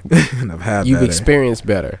better. And I've had You've better. experienced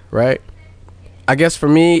better, right? I guess for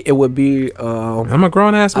me, it would be... I'm a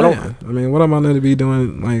grown-ass man. I mean, what am I going to be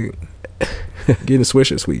doing, like, getting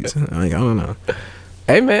Swisher sweets? Like, I don't know.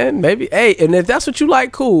 Hey, man, maybe. Hey, and if that's what you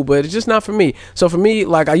like, cool, but it's just not for me. So for me,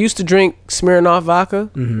 like, I used to drink Smirnoff vodka,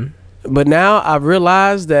 but now I've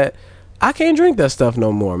realized that I can't drink that stuff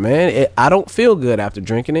no more, man. I don't feel good after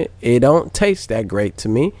drinking it. It don't taste that great to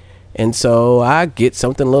me. And so I get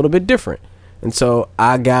something a little bit different. And so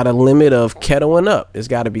I got a limit of Kettle and up. It's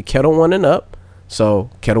got to be Kettle One and up. So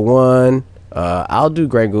Kettle One, I'll do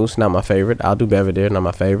Grey Goose, not my favorite. I'll do Belvedere, not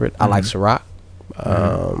my favorite. I like Ciroc.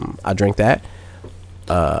 I drink that.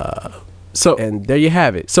 So and there you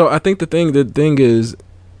have it. So I think the thing is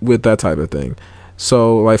with that type of thing.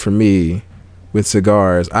 So like for me, with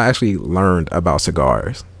cigars, I actually learned about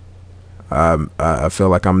cigars. I feel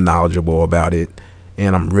like I'm knowledgeable about it,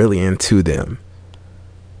 and I'm really into them.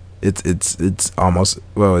 It's almost,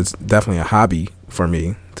 well, it's definitely a hobby for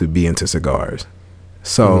me to be into cigars.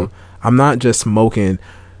 So I'm not just smoking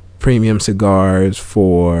premium cigars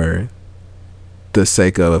for the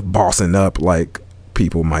sake of bossing up, like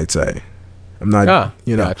people might say. I'm not,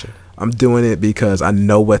 Gotcha. I'm doing it because I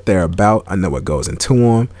know what they're about. I know what goes into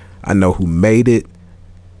them. I know who made it.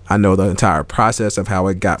 I know the entire process of how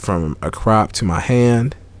it got from a crop to my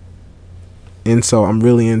hand. And so I'm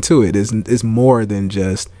really into it. It's more than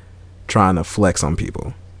just trying to flex on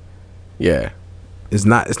people. Yeah. It's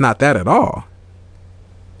not that at all.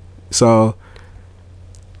 So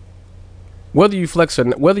whether you're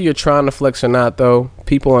trying to flex or not, though,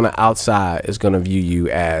 people on the outside is gonna view you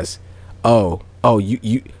as,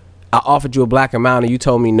 you I offered you a Black and Mountain, you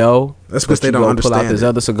told me no. That's because they don't understand. Pull out this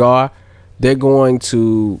other cigar. They're going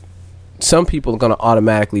to. Some people are gonna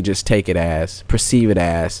automatically just perceive it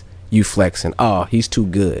as you flexing. Oh, he's too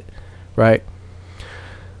good, right?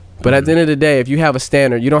 But at the end of the day, if you have a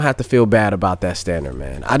standard, you don't have to feel bad about that standard,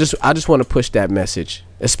 man. I just want to push that message,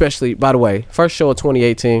 especially. By the way, first show of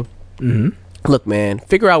 2018. Look, man,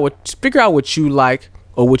 figure out what you like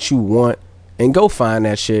or what you want, and go find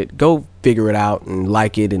that shit. Go figure it out and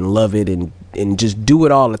like it and love it and just do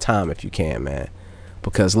it all the time if you can, man.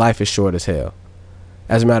 Because life is short as hell.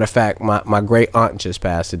 As a matter of fact, my great aunt just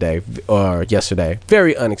passed yesterday.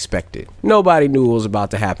 Very unexpected. Nobody knew it was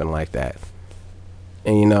about to happen like that.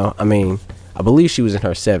 And I believe she was in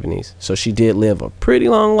her 70s, so she did live a pretty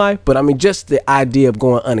long life. But I mean, just the idea of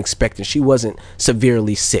going unexpected, she wasn't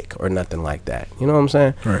severely sick or nothing like that. You know what I'm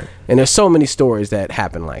saying? Right. And there's so many stories that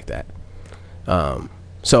happen like that.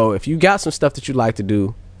 So if you got some stuff that you like to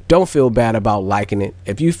do, don't feel bad about liking it.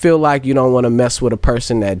 If you feel like you don't want to mess with a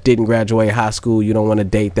person that didn't graduate high school, you don't want to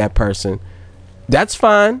date that person, that's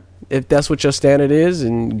fine. If that's what your standard is,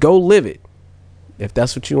 and go live it. If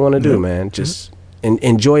that's what you want to do, man, just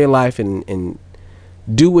enjoy your life and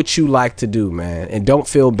do what you like to do, man. And don't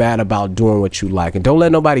feel bad about doing what you like. And don't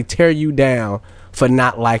let nobody tear you down for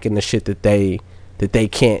not liking the shit that they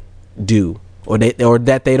can't do or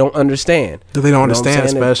that they don't understand. That they don't understand,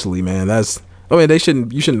 especially, man. You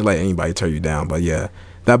shouldn't let anybody tear you down, but yeah,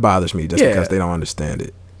 that bothers me just because they don't understand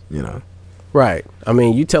it, Right. I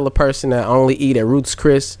mean, you tell a person that only eat at Ruth's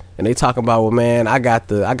Chris and they talking about, well, man, I got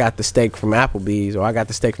the steak from Applebee's, or I got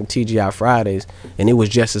the steak from TGI Fridays and it was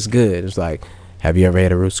just as good. It's like, have you ever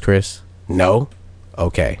had a Ruth's Chris? No?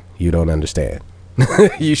 Okay, you don't understand.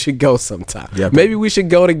 You should go sometime. Yep. Maybe we should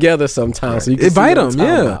go together sometime. Right. So you can invite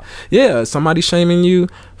them. Yeah. Somebody shaming you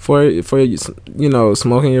for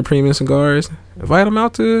smoking your premium cigars. Invite them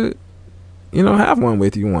out to, have one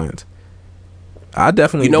with you once. I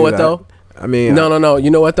definitely. You know what though? I mean, no.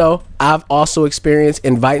 You know what though? I've also experienced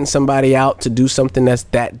inviting somebody out to do something that's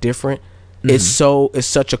that different. It's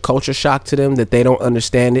such a culture shock to them that they don't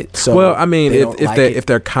understand it. So well, I mean, if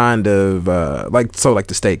they're kind of like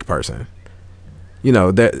the steak person.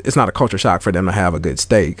 It's not a culture shock for them to have a good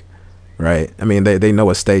steak, right? I mean, they know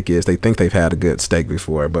what steak is. They think they've had a good steak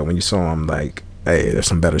before, but when you saw them, like, hey, there's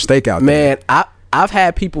some better steak out there. Man, I've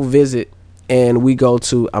had people visit, and we go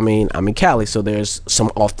to, I'm in Cali, so there's some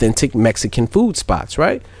authentic Mexican food spots,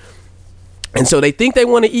 right? And so they think they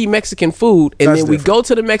want to eat Mexican food, and then we go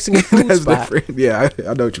to the Mexican food spot. Different. Yeah,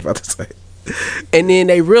 I know what you're about to say. And then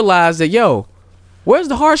they realize that, yo, where's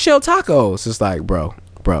the hard shell tacos? It's like, bro.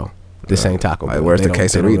 This ain't Taco Bell. Like, where's the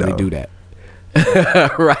quesarito? They don't really do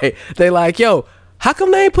that. Right. They like, yo, how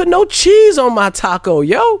come they ain't put no cheese on my taco,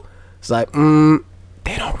 yo? It's like,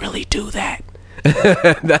 they don't really do that.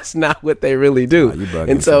 That's not what they really do.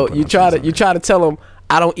 And so you try to tell them,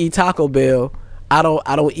 I don't eat Taco Bell. I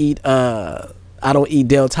don't eat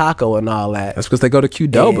Del Taco and all that. That's because they go to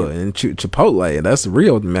Qdoba and Chipotle. That's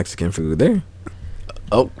real Mexican food there.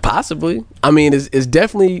 Oh, possibly. I mean, it's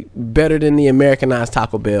definitely better than the Americanized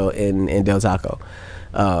Taco Bell in Del Taco.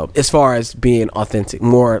 As far as being authentic,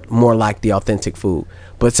 more like the authentic food.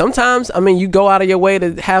 But sometimes, I mean, you go out of your way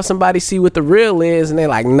to have somebody see what the real is, and they're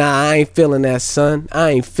like, "Nah, I ain't feeling that, son.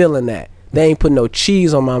 I ain't feeling that. They ain't put no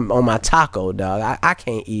cheese on my taco, dog. I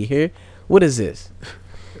can't eat here. What is this?"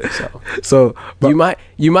 So you might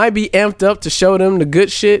be amped up to show them the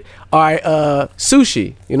good shit. All right,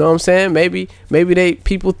 sushi. You know what I'm saying? Maybe they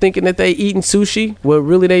people thinking that they eating sushi, well,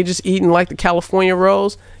 really they just eating like the California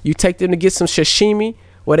rolls. You take them to get some sashimi,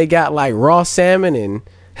 where they got like raw salmon and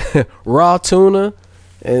raw tuna,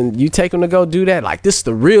 and you take them to go do that. Like, this is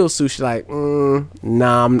the real sushi. Like,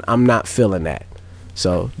 nah, I'm not feeling that.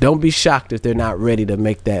 So don't be shocked if they're not ready to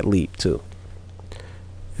make that leap too.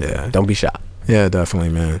 Yeah, don't be shocked. Yeah, definitely,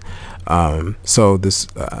 man. So this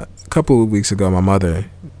couple of weeks ago, my mother,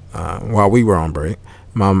 while we were on break,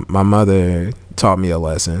 my mother taught me a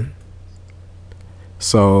lesson.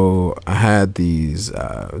 So I had these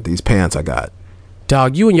pants I got.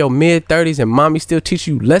 Dog, you in your mid-30s and mommy still teach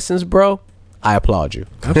you lessons, bro? I applaud you.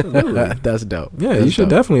 Absolutely. That's dope. Yeah, That's you should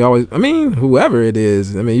dope. definitely always, I mean, whoever it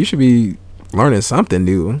is, I mean, you should be learning something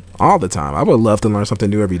new all the time. I would love to learn something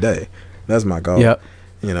new every day. That's my goal. Yep.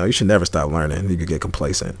 You know, you should never stop learning. You could get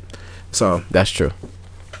complacent. So that's true.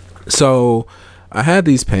 So I had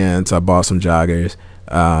these pants. I bought some joggers,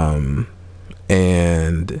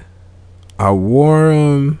 and I wore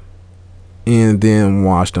them and then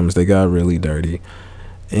washed them. They got really dirty,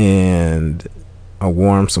 and I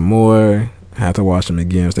wore them some more. Had to wash them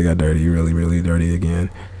again. So they got dirty, really, really dirty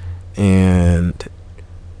again, and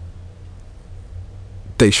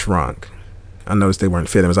they shrunk. I noticed they weren't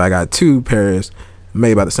fitting. So I got two pairs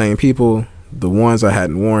made by the same people. The ones I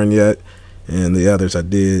hadn't worn yet, and the others I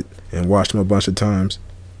did, and washed them a bunch of times,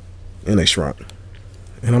 and they shrunk.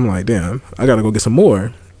 And I'm like, damn, I gotta go get some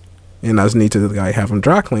more, and I just need to like have them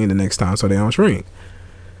dry cleaned the next time so they don't shrink.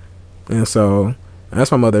 And so I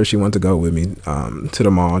asked my mother if she wanted to go with me to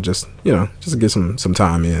the mall, just to get some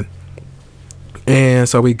time in. And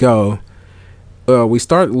so we go. We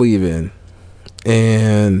start leaving,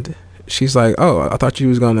 and she's like, "Oh, I thought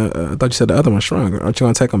you said the other one shrunk. Aren't you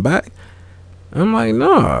gonna take them back?" I'm like,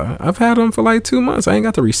 "No, I've had them for like 2 months. I ain't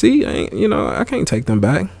got the receipt. I can't take them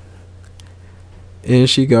back." And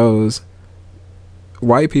she goes,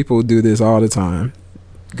 "White people do this all the time.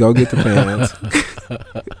 Go get the pants.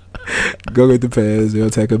 Go get the pants. They'll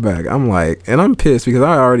take it back." I'm like, and I'm pissed because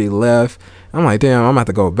I already left. I'm like, damn, I'm about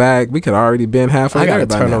to go back. We could already been halfway. I gotta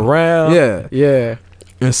turn around. Yeah.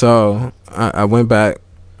 And so I went back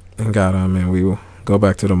and got them, and we go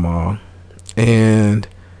back to the mall, and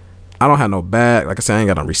I don't have no bag. Like I said, I ain't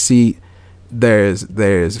got no receipt.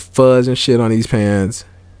 There's fuzz and shit on these pants,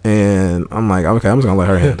 and I'm like, okay, I'm just gonna let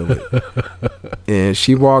her handle it. And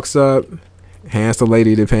she walks up, hands the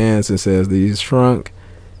lady the pants, and says, "These shrunk."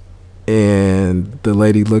 And the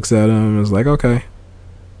lady looks at him and is like, "Okay."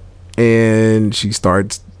 And she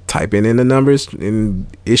starts typing in the numbers and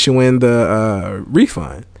issuing the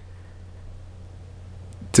refund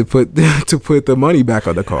to put the money back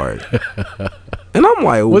on the card. And I'm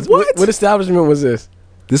like, what establishment was this?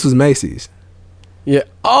 This was Macy's. Yeah.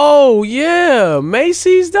 Oh yeah,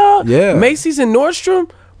 Macy's, dog. Yeah. Macy's and Nordstrom,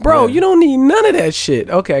 bro. Yeah. You don't need none of that shit.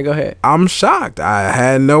 Okay, go ahead. I'm shocked. I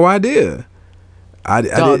had no idea.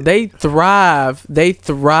 They thrive. They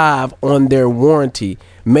thrive on their warranty.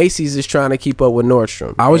 Macy's is trying to keep up with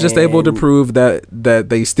Nordstrom. I was just able to prove that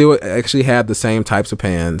they still actually had the same types of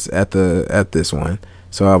pants at this one.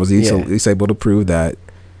 So I was at least able to prove that.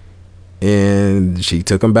 And she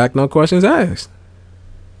took them back, no questions asked.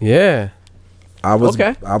 Yeah. I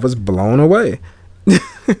was blown away.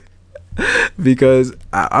 Because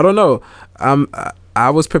I don't know. I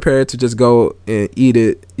was prepared to just go and eat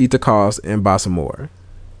the cost and buy some more.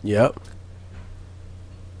 Yep.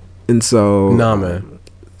 And so nah, man.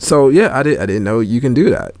 So yeah, I didn't know you can do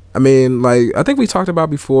that. I mean, like, I think we talked about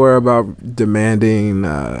before about demanding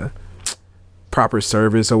proper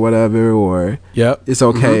service or whatever, or it's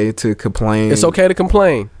okay to complain. It's okay to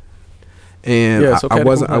complain. And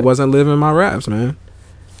I wasn't living my raps, man.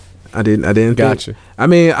 I didn't Gotcha. I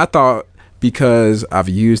mean, I thought because I've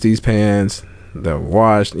used these pans, the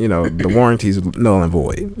wash, the warranty's null and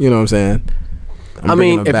void. You know what I'm saying? I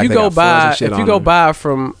mean, if you go buy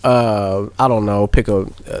from I don't know, pick a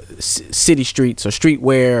City Streets or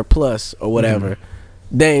Streetwear Plus or whatever,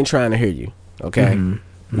 they ain't trying to hear you. Okay,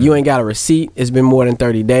 you ain't got a receipt. It's been more than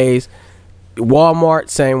 30 days. Walmart,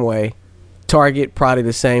 same way. Target, probably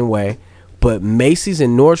the same way. But Macy's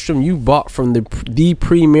and Nordstrom, you bought from the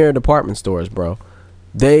premier department stores, bro.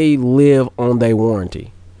 They live on their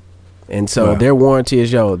warranty. And so Wow. their warranty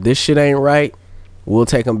is, yo, this shit ain't right. We'll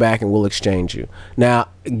take them back and we'll exchange you. Now,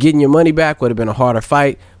 getting your money back would have been a harder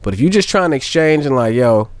fight. But if you're just trying to exchange and like,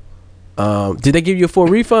 yo, did they give you a full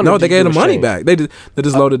refund? No, or they did you gave the do money exchange? back. They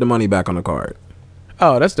just loaded the money back on the card.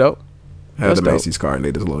 Oh, that's dope. Had That's the dope. Macy's card, and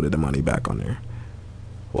they just loaded the money back on there.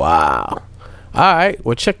 Wow. All right.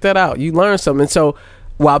 Well, check that out. You learned something. So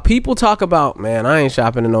while people talk about, man, I ain't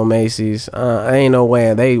shopping in no Macy's. I ain't no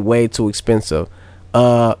way. They way too expensive.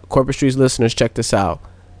 Corporate Streets listeners, check this out.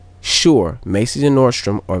 Sure, Macy's and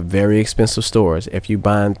Nordstrom are very expensive stores if you're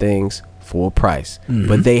buying things full price.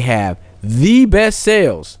 But they have the best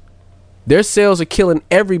sales. Their sales are killing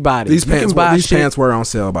everybody. These pants were on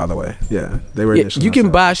sale, by the way. Yeah, they were. Yeah, initially you on can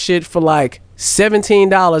sale. buy shit for like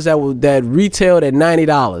 $17 that retailed at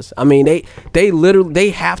 $90. I mean, they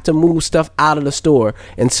have to move stuff out of the store,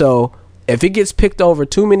 and so if it gets picked over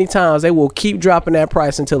too many times, they will keep dropping that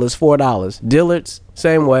price until it's $4. Dillard's,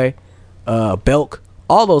 same way. Belk,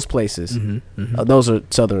 all those places. Those are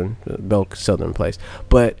Belk, Southern place,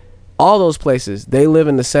 but all those places, they live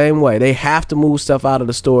in the same way. They have to move stuff out of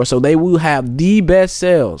the store, so they will have the best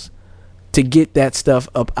sales to get that stuff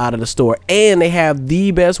up out of the store, and they have the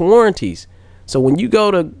best warranties. So when you go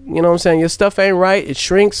to, you know what I'm saying, your stuff ain't right, it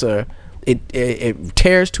shrinks or it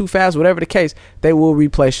tears too fast, whatever the case, they will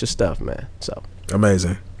replace your stuff, man. So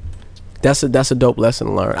Amazing. that's a dope lesson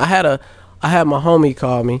to learn. I had my homie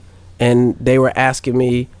call me, and they were asking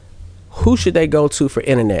me who should they go to for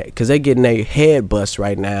internet, because they getting their head bust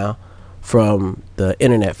right now from the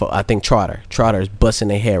internet. For I think Trotter is busting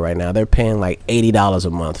their head right now. They're paying like $80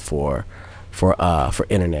 a month for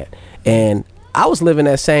internet, and I was living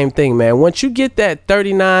that same thing, man. Once you get that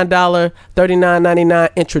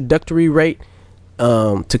 $39.99 introductory rate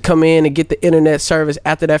to come in and get the internet service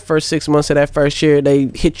after that first 6 months of that first year, they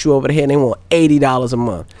hit you over the head and they want $80 a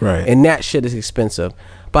month. Right. And that shit is expensive.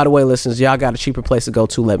 By the way, listeners, y'all got a cheaper place to go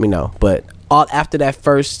to, let me know. But all after that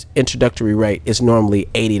first introductory rate, it's normally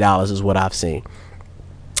 $80 is what I've seen.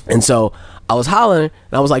 And so I was hollering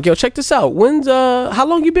and I was like, yo, check this out. How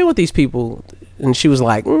long you been with these people? And she was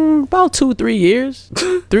like, about 2-3 years,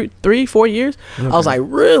 3-4 years. Okay. I was like,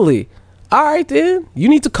 really? All right, then you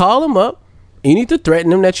need to call them up. You need to threaten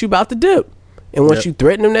them that you about to dip. And once you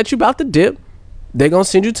threaten them that you about to dip, they're going to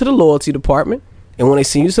send you to the loyalty department. And when they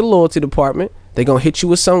send you to the loyalty department, they're going to hit you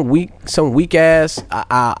with some weak ass,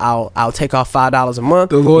 I'll take off $5 a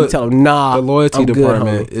month. You tell them, nah, the loyalty I'm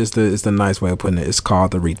department good, is the nice way of putting it. It's called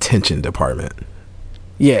the retention department.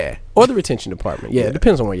 Yeah, or the retention department. Yeah, it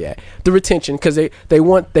depends on where you're at. The retention, because they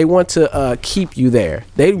want to keep you there.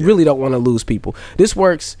 They really don't want to lose people. This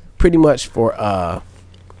works pretty much for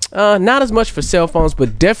not as much for cell phones,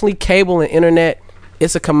 but definitely cable and internet.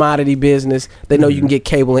 It's a commodity business. They know you can get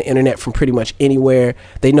cable and internet from pretty much anywhere.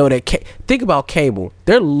 They know that. Think about cable.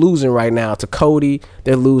 They're losing right now to Cody.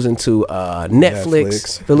 They're losing to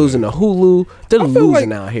Netflix. They're losing to Hulu. They're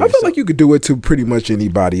losing out here. I feel like you could do it to pretty much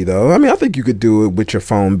anybody, though. I mean, I think you could do it with your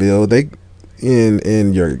phone bill. In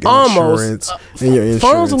your insurance. In your insurance.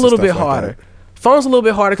 Phone's a little bit harder. Phone's a little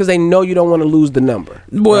bit harder because they know you don't want to lose the number.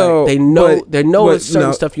 Well, right? They know it's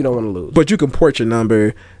certain stuff you don't want to lose. But you can port your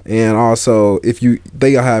number, and also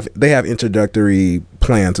they have introductory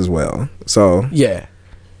plans as well. So yeah.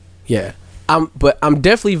 I'm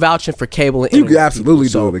definitely vouching for cable and you internet. You can absolutely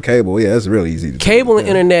do it with cable. Yeah, it's really easy to do. Cable and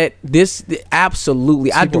internet.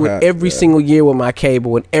 Absolutely. I do it every single year with my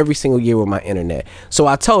cable and every single year with my internet. So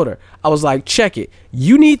I told her, I was like, check it.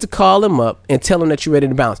 You need to call them up and tell them that you're ready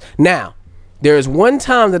to bounce. Now, there is one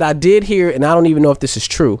time that I did hear, and I don't even know if this is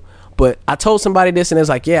true, but I told somebody this, and it was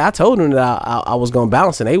like, yeah, I told them that I was going to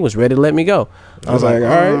bounce, and they was ready to let me go. I was like, all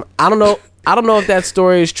right. I don't know if that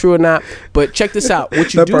story is true or not, but check this out.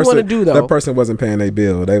 What you do want to do, though. That person wasn't paying their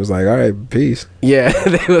bill. They was like, all right, peace. Yeah,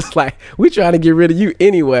 they was like, we trying to get rid of you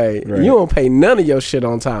anyway. Right. You don't pay none of your shit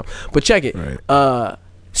on time. But check it. Right.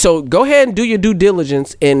 So go ahead and do your due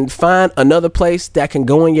diligence and find another place that can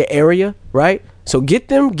go in your area, right? So get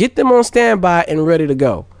them on standby and ready to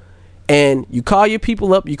go. And you call your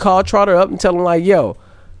people up, you call Trotter up and tell them like, yo,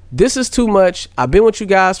 this is too much. I've been with you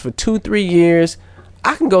guys for 2-3 years.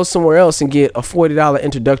 I can go somewhere else and get a $40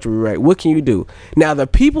 introductory rate. What can you do? Now, the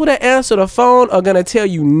people that answer the phone are going to tell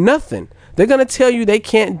you nothing. They're going to tell you they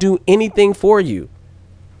can't do anything for you.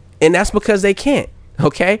 And that's because they can't.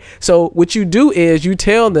 Okay? So what you do is you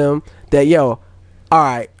tell them that, yo, all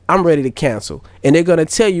right, I'm ready to cancel. And they're going to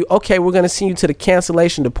tell you, okay, we're going to send you to the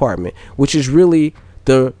cancellation department, which is really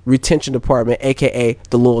the retention department, aka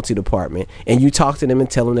the loyalty department. And you talk to them and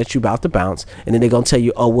tell them that you're about to bounce. And then they're going to tell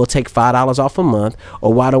you, oh, we'll take $5 off a month.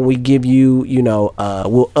 Or why don't we give you,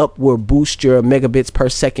 we'll boost your megabits per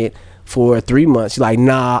second for 3 months. You're like,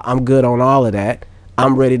 nah, I'm good on all of that.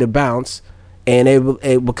 I'm ready to bounce. And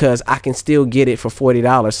because I can still get it for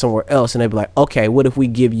 $40 somewhere else. And they be like, okay, what if we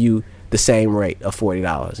give you the same rate of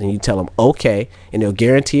 $40? And you tell them, okay. And they'll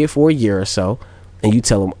guarantee it for a year or so. And you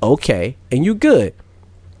tell them, okay. And you good.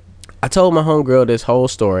 I told my homegirl this whole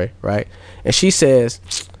story, right? And she says,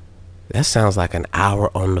 that sounds like an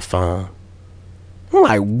hour on the phone. I'm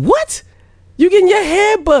like, what? You getting your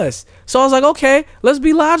head bust. So I was like, okay, let's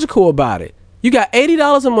be logical about it. You got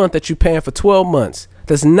 $80 a month that you paying for 12 months.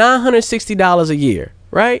 That's $960 a year,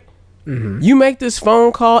 right? Mm-hmm. You make this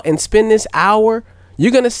phone call and spend this hour,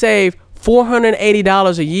 you're going to save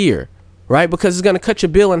 $480 a year, right? Because it's going to cut your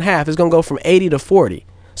bill in half. It's going to go from 80 to 40.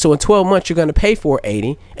 So in 12 months, you're going to pay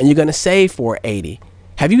 $480 and you're going to save $480.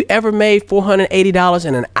 Have you ever made $480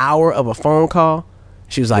 in an hour of a phone call?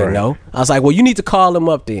 She was like, no. I was like, well, you need to call them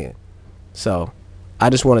up then. So I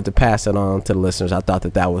just wanted to pass it on to the listeners. I thought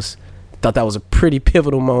that was a pretty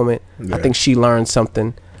pivotal moment. Yeah. I think she learned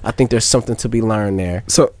something. I think there's something to be learned there.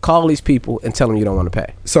 So call these people and tell them you don't want to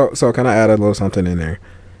pay. So can I add a little something in there?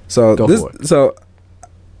 So go for it. So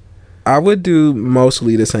I would do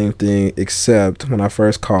mostly the same thing except when I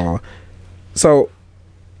first call. So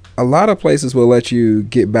a lot of places will let you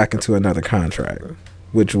get back into another contract,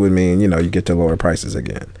 which would mean, you get to lower prices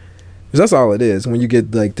again. Because that's all it is. When you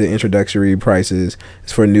get like the introductory prices,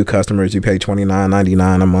 it's for new customers. You pay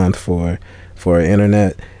 $29.99 a month for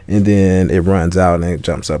internet, and then it runs out and it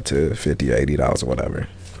jumps up to $50 or $80 or whatever.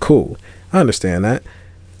 Cool. I understand that.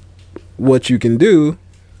 What you can do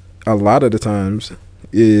a lot of the times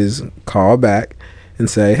is call back and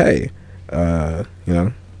say, hey,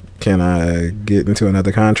 can I get into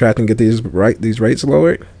another contract and get these rates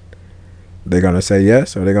lowered? They're going to say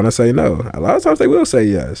yes or they're going to say no. A lot of times they will say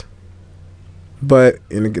yes. But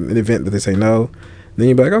in the event that they say no, then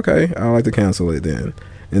you'll be like, okay, I'd like to cancel it then.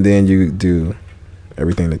 And then you do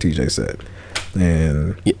everything that TJ said.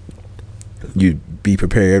 And you be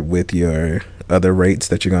prepared with your other rates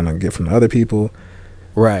that you're going to get from the other people.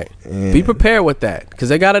 Right. And be prepared with that because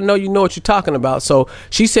they got to know you know what you're talking about. So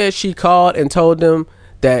she said she called and told them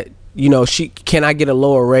that, can I get a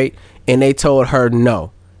lower rate? And they told her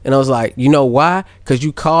no. And I was like, you know why? Because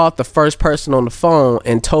you called the first person on the phone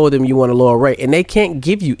and told them you want a lower rate, and they can't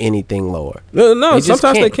give you anything lower. No,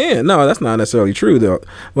 sometimes they can. No, that's not necessarily true, though.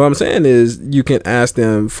 What I'm saying is you can ask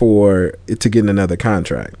them for it to get another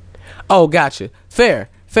contract. Oh, gotcha. Fair.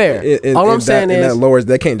 All I'm saying is that lowers.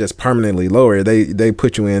 They can't just permanently lower it. They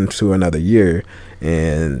put you into another year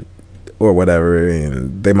or whatever,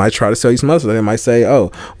 and they might try to sell you some other stuff. They might say,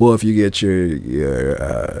 oh, well, if you get your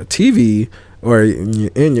TV or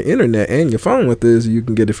in your internet and your phone with this, you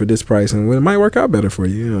can get it for this price, and it might work out better for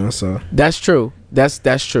you. So that's true.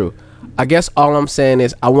 That's true. I guess all I'm saying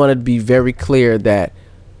is I want to be very clear that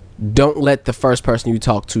don't let the first person you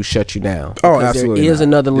talk to shut you down. Oh, absolutely. There is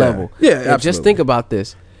another level. Yeah, absolutely. Just think about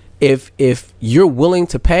this. If you're willing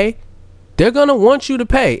to pay, they're gonna want you to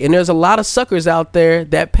pay, and there's a lot of suckers out there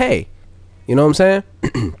that pay. You know what I'm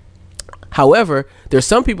saying? However, there's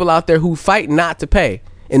some people out there who fight not to pay.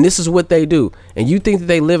 And this is what they do. And you think that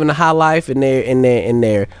they live in a high life and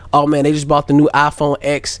they're oh man, they just bought the new iPhone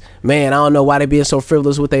X. Man, I don't know why they being so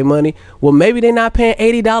frivolous with their money. Well, maybe they're not paying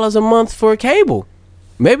 $80 a month for cable.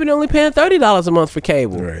 Maybe they're only paying $30 a month for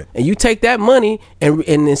cable. Right. And you take that money and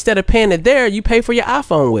instead of paying it there, you pay for your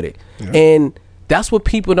iPhone with it. Yeah. And that's what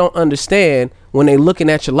people don't understand when they're looking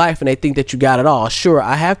at your life and they think that you got it all. Sure,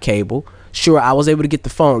 I have cable. Sure, I was able to get the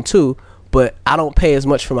phone too. But I don't pay as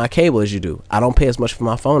much for my cable as you do. I don't pay as much for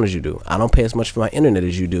my phone as you do. I don't pay as much for my internet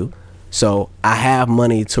as you do. So I have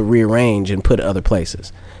money to rearrange and put other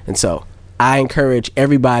places. And so I encourage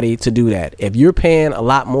everybody to do that. If you're paying a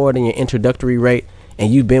lot more than your introductory rate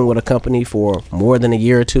and you've been with a company for more than a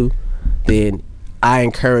year or two, then I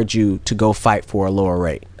encourage you to go fight for a lower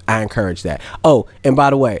rate. I encourage that. Oh, and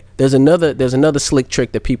by the way, there's another slick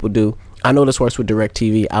trick that people do. I know this works with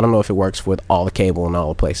DirecTV. I don't know if it works with all the cable and all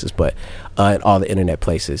the places, but and all the internet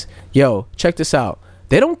places. Yo, check this out.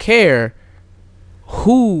 They don't care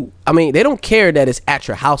they don't care that it's at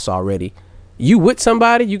your house already. You with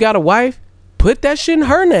somebody, you got a wife, put that shit in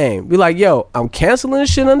her name. Be like, yo, I'm canceling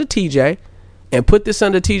this shit under TJ and put this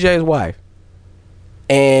under TJ's wife.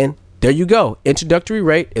 And there you go. Introductory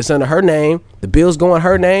rate. It's under her name. The bill's going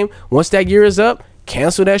her name. Once that year is up,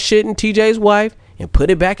 cancel that shit in TJ's wife and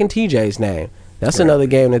put it back in TJ's name. That's right. Another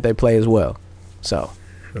game that they play as well. So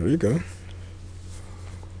there you go.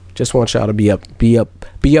 Just want y'all to be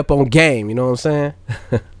up on game. You know what I'm saying?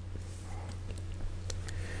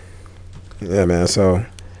 Yeah, man. So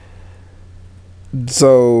what's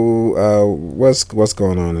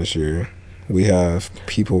going on this year? We have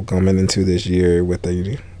people coming into this year with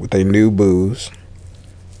a new booze,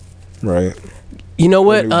 right? You know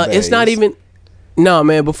what? New It's not bays. even. No,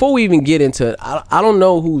 man. Before we even get into it, I don't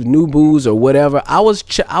know who's new booze or whatever. I was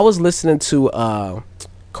listening to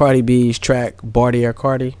Cardi B's track Bartier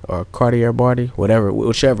Cardi or Cartier Barty, whatever,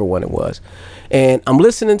 whichever one it was, and I'm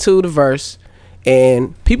listening to the verse,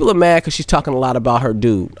 and people are mad because she's talking a lot about her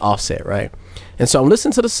dude Offset, right? And so I'm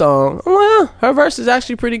listening to the song. I'm like, her verse is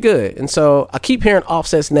actually pretty good, and so I keep hearing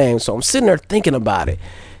Offset's name, so I'm sitting there thinking about it,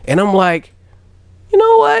 and I'm like, you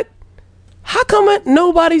know what? How come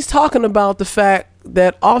nobody's talking about the fact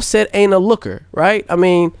that Offset ain't a looker, right? I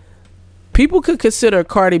mean, people could consider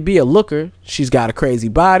Cardi B a looker. She's got a crazy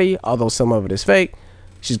body, although some of it is fake.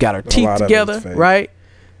 She's got her teeth together, right?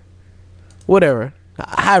 Whatever,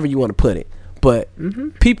 however you want to put it. But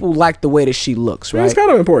people like the way that she looks, right? It's kind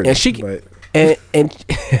of important. And she and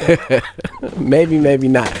maybe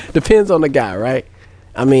not. Depends on the guy, right?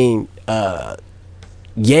 I mean,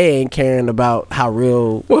 ain't caring about how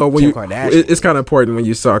real Kim Kardashian. It's kind of important when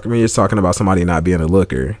you're talking about somebody not being a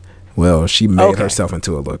looker. Well, she made herself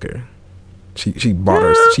into a looker. She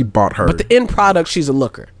bought her. But the end product, she's a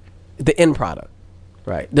looker. The end product,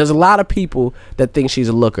 right? There's a lot of people that think she's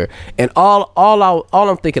a looker, and all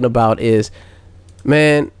I'm thinking about is,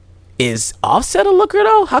 man, is Offset a looker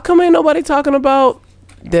though? How come ain't nobody talking about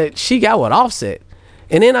that she got what Offset?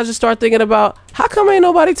 And then I just start thinking about, how come ain't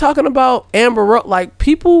nobody talking about Amber Rose? Like,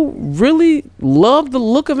 people really love the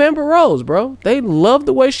look of Amber Rose, bro. They love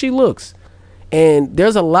the way she looks. And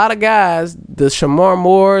there's a lot of guys, the Shamar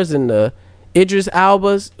Moores and the Idris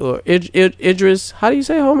Albas, or Idris, how do you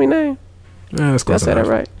say homie name? Yeah, that's close. Did I say that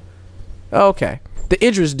right? Okay. The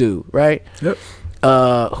Idris dude, right? Yep.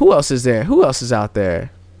 Who else is there? Who else is out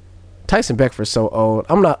there? Tyson Beckford's so old.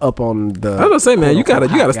 I'm not up on the. I was gonna say, man, you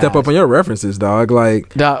gotta step up on your references, dog. Like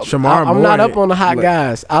Shamar I'm Moore, not up on the hot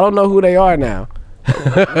guys. I don't know who they are now.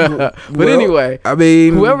 But anyway, I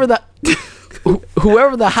mean, whoever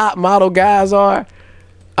the hot model guys are,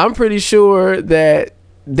 I'm pretty sure that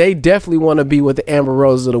they definitely want to be with the Amber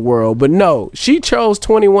Roses of the world. But no, she chose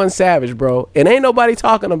 21 Savage, bro. And ain't nobody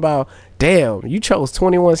talking about, damn, you chose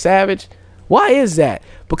 21 Savage. Why is that?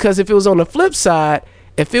 Because if it was on the flip side,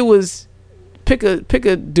 if it was pick a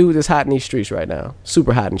dude that's hot in these streets right now,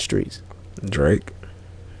 super hot in the streets. Drake.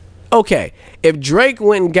 Okay, if Drake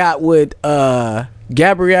went and got with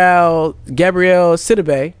Gabrielle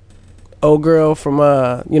Sidibe, old girl from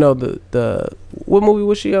the what movie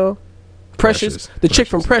was she on? Precious. The chick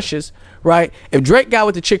from Precious, right? If Drake got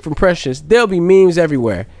with the chick from Precious, there'll be memes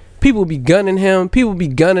everywhere. People be gunning him, people be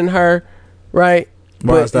gunning her, right?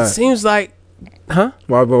 Why is that? It seems like, huh?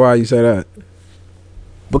 Why you say that?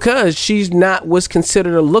 Because she's not what's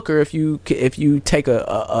considered a looker if you take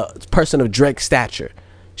a person of Drake's stature.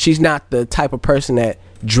 She's not the type of person that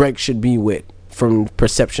Drake should be with from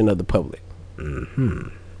perception of the public.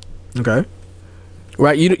 Okay.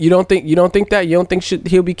 Right? You don't think that? You don't think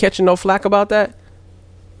he'll be catching no flack about that?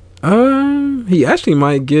 He actually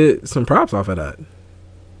might get some props off of that.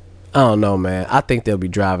 I don't know, man. I think they'll be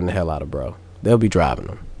driving the hell out of bro. They'll be driving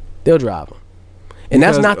him. They'll drive him. And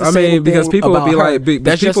that's not the same because thing people about will be her.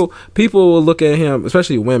 like, people will look at him,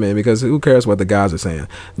 especially women, because who cares what the guys are saying?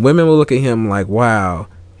 Women will look at him like, wow,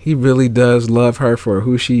 he really does love her for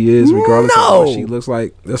who she is, regardless of what she looks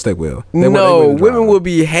like. Yes, they will. Women will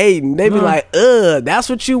be hating. They be like, that's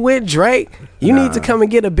what you with, Drake? You need to come and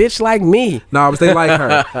get a bitch like me. No, but they like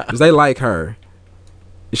her. They like her.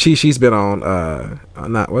 She's been on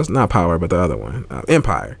not Power, but the other one,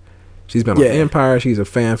 Empire. She's been on Empire. She's a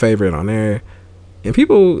fan favorite on there. And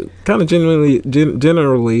people kind of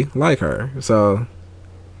generally like her. So,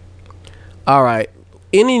 all right,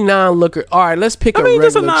 any non-looker. All right, let's pick a regular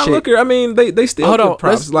just a non-looker. chick. I mean, they still Hold get on.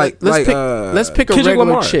 props. Let's pick a Kendrick regular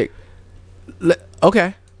Lamar. chick.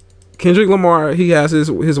 Okay. Kendrick Lamar, he has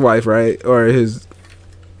his wife, right, or his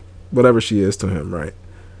whatever she is to him, right?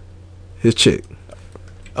 His chick.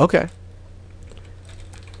 Okay.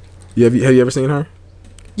 Have you ever seen her?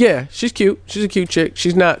 Yeah, she's cute. She's a cute chick.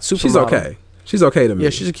 She's not super. She's okay. She's okay to me.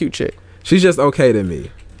 Yeah, she's a cute chick. She's just okay to me.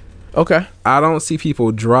 Okay. I don't see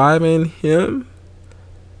people driving him.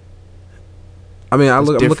 I mean, I'm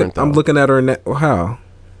looking at her. How?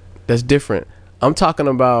 That's different. I'm talking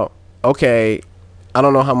about. Okay, I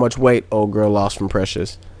don't know how much weight old girl lost from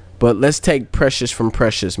Precious, but let's take Precious from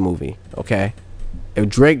Precious movie. Okay, if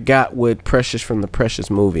Drake got with Precious from the Precious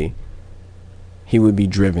movie, he would be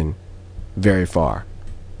driven very far.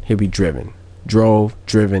 He'll be driven.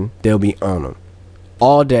 Driven, they'll be on him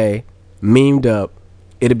all day, memed up.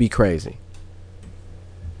 It'll be crazy.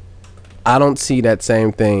 I don't see that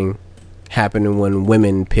same thing happening when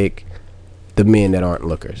women pick the men that aren't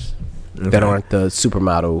lookers, that aren't the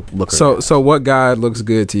supermodel lookers. So what guy looks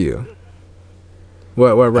good to you?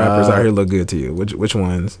 What rappers out here look good to you? Which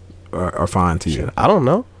ones are fine to you? I don't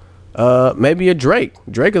know. Maybe a Drake.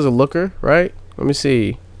 Drake is a looker, right? Let me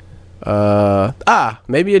see.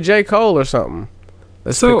 Maybe a J. Cole or something.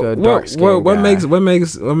 Let's pick a dark skin guy. What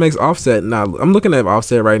makes Offset not? I'm looking at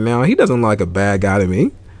Offset right now. He doesn't look like a bad guy to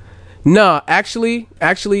me. No, actually,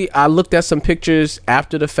 I looked at some pictures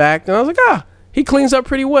after the fact, and I was like, he cleans up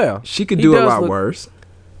pretty well. She could do a lot worse.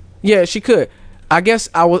 Yeah, she could. I guess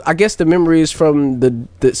the memory is from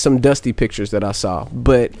the some dusty pictures that I saw,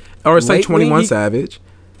 but or it's like 21 Savage.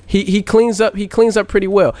 He cleans up pretty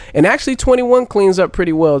well, and actually 21 cleans up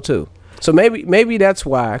pretty well too. So maybe that's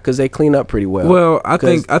why, because they clean up pretty well. Well, I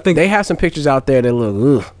think they have some pictures out there that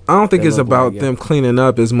look. I don't think it's about them cleaning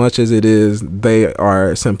up as much as it is they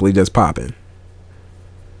are simply just popping.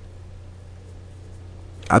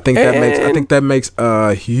 I think that makes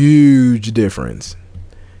a huge difference.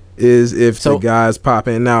 Is if the guy's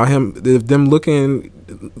popping. Now if them looking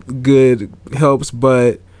good helps,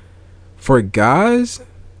 but for guys,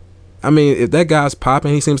 I mean, if that guy's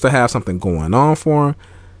popping, he seems to have something going on for him.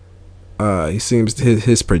 He seems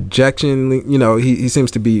his projection, you know, he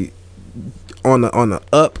seems to be on the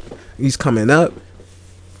up. He's coming up,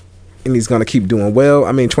 and he's gonna keep doing well.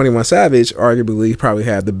 I mean, 21 Savage arguably probably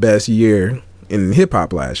had the best year in hip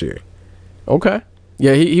hop last year. Okay,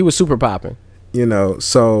 yeah, he was super popping. You know,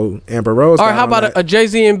 so Amber Rose. All right, how about a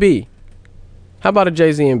Jay-Z and B? How about a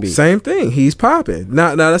Jay-Z and B? Same thing. He's popping.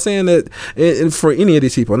 Not saying that for any of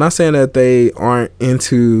these people. Not saying that they aren't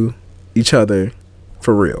into each other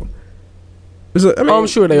for real. I mean, I'm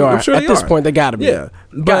sure they are. Sure At this point, they gotta be. Yeah,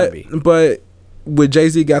 but would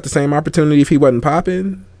Jay-Z got the same opportunity if he wasn't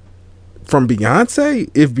popping from Beyonce?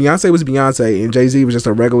 If Beyonce was Beyonce and Jay-Z was just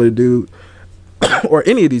a regular dude, or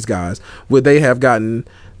any of these guys, would they have gotten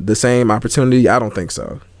the same opportunity? I don't think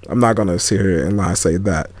so. I'm not gonna sit here and lie and say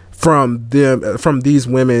that from these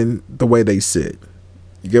women, the way they sit.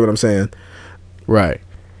 You get what I'm saying? Right.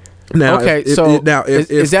 Now, okay. If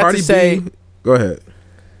is that Cardi to say? B, go ahead.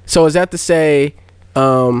 So is that to say,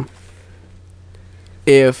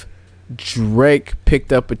 if Drake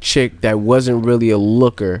picked up a chick that wasn't really a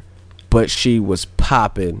looker, but she was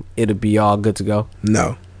popping, it'd be all good to go?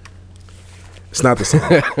 No. It's not the same.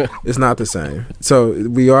 It's not the same. So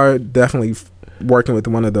we are definitely working with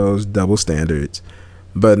one of those double standards.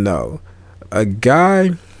 But no.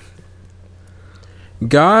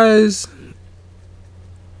 Guys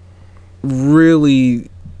really,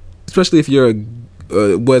 especially if you're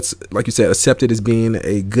what's, like you said, accepted as being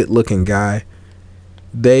a good looking guy,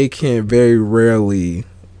 they can very rarely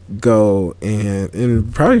go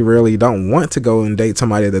and probably rarely don't want to go and date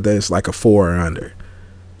somebody that is like a 4 or under.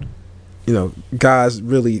 You know, guys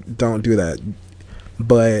really don't do that,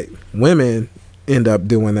 but women end up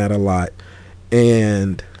doing that a lot.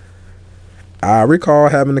 And I recall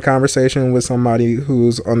having a conversation with somebody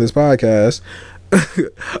who's on this podcast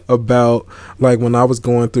about, like, when I was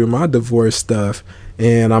going through my divorce stuff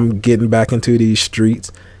and I'm getting back into these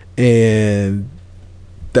streets, and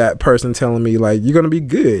that person telling me, like, you're gonna be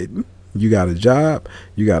good, you got a job,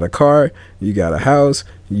 you got a car, you got a house,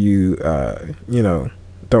 you know,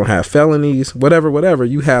 don't have felonies, whatever,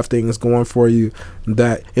 you have things going for you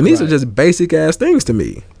that, and these are just basic ass things to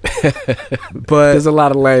me. But there's a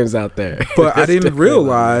lot of lames out there. But I didn't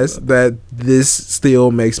realize that this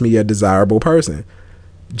still makes me a desirable person.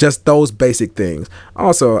 Just those basic things.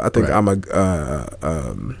 Also, I think I'm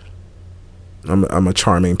a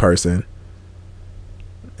charming person,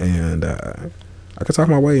 and I could talk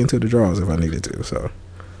my way into the draws if I needed to. So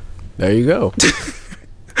there you go.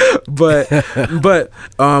 but that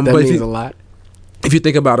means a lot. If you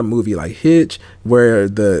think about a movie like Hitch, where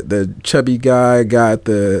the chubby guy got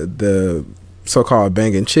the so-called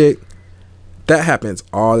banging chick, that happens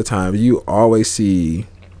all the time. You always see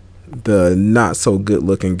the not so good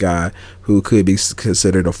looking guy who could be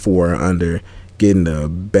considered a 4 or under getting the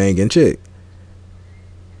banging chick.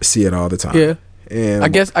 See it all the time. Yeah. And I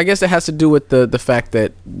guess it has to do with the fact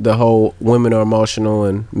that the whole women are emotional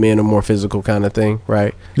and men are more physical kind of thing,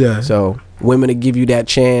 right? Yeah. So women to give you that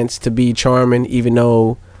chance to be charming, even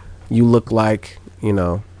though you look like, you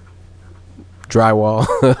know, drywall.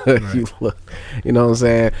 Right. You know what I'm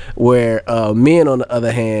saying? Where men, on the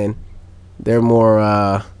other hand, they're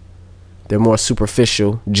more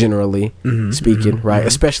superficial, generally speaking, right?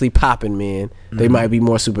 Especially popping men. They might be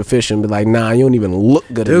more superficial and be like, nah, you don't even look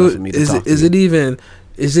good enough for me to talk to you.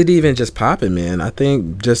 Is it even just popping men? I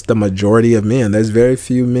think just the majority of men. There's very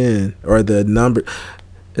few men, or the number,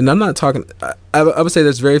 and I'm not talking, I would say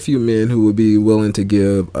there's very few men who would be willing to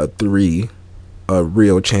give a 3 a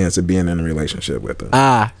real chance of being in a relationship with them.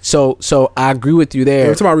 So I agree with you there.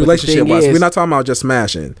 We're talking about relationship wise. We're not talking about just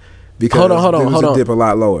smashing. Because hold on. dip a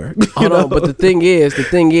lot lower. Hold on, but the thing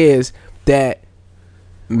is that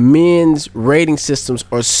men's rating systems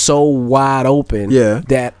are so wide open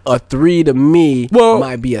that a 3 to me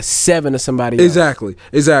might be a 7 to somebody else.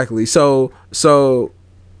 Exactly. So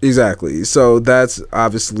that's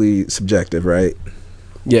obviously subjective, right?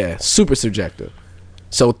 Yeah, super subjective.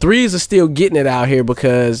 So 3s are still getting it out here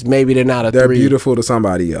because maybe they're not a 3. They're beautiful to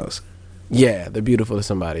somebody else. Yeah, they're beautiful to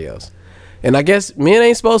somebody else. And I guess men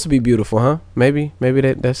ain't supposed to be beautiful, huh? Maybe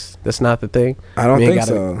that's not the thing. I don't think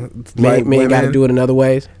so. Men got to do it in other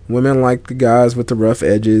ways. Women like the guys with the rough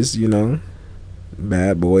edges,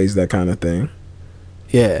 bad boys, that kind of thing.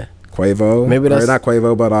 Yeah. Quavo, maybe that's not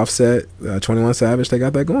Quavo, but Offset, 21 Savage. They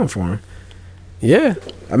got that going for him. Yeah.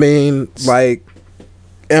 I mean, like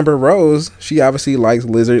Amber Rose, she obviously likes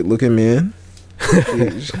lizard-looking men.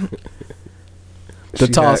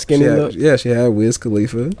 Skinny look. Yeah, she had Wiz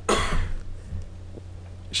Khalifa.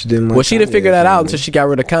 She didn't. She didn't figure that out until she got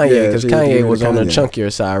rid of Kanye, because Kanye was on the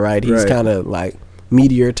chunkier side, right? He's kind of like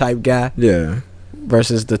meteor type guy. Yeah.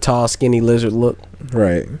 Versus the tall, skinny lizard look.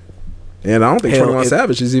 Right. And I don't think 21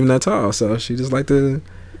 Savage is even that tall, so she just like the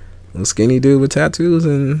little skinny dude with tattoos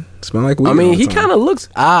and smell like weed. I mean, he kind of looks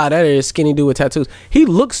that is skinny dude with tattoos. He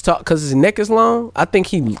looks tall because his neck is long. I think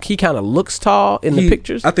he kind of looks tall in the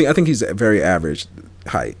pictures. I think he's a very average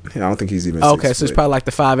height. I don't think he's even. Okay, so he's probably like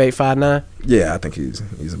the 5'8", 5'9". Yeah, I think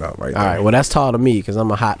he's about right. All right, well that's tall to me because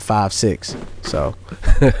I'm a hot 5'6", so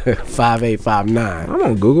 5'8", 5'9". I'm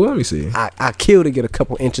on Google. Let me see. I kill to get a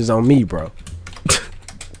couple inches on me, bro.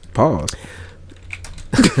 Pause.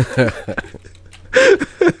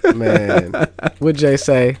 Man, what'd Jay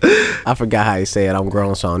say? I forgot how he said. I'm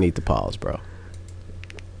grown, so I don't need to pause, bro.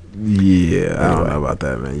 Yeah, I don't know about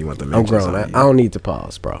that, man. You want the? I'm grown. I don't need to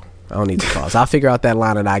pause, bro. I don't need to pause. I'll figure out that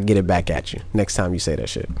line and I'll get it back at you next time you say that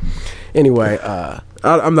shit. Anyway,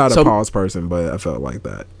 I'm not a pause person, but I felt like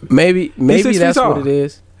that. Maybe that's what it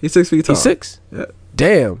is. He's 6 feet tall. He's 6? Yeah.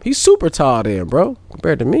 Damn, he's super tall then, bro,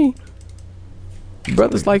 compared to me.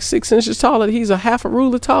 Brother's like 6 inches taller. He's a half a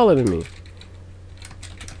ruler taller than me.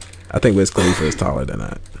 I think Wiz Khalifa is taller than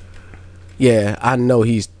that. Yeah, I know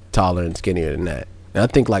he's taller and skinnier than that. And I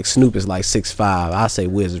think like Snoop is like 6'5". I say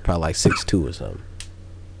Wiz is probably like 6'2" or something.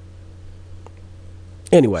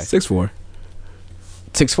 Anyway, 6'4".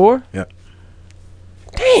 6'4"? Yep.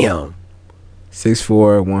 Damn.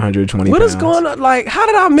 6'4", 120 What pounds. is going on? Like, how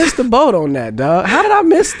did I miss the boat on that, dog? How did I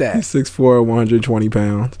miss that? 6'4", 120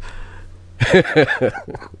 pounds.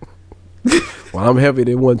 Well, I'm heavier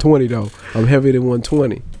than 120 though. I'm heavier than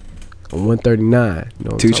 120. I'm 139. You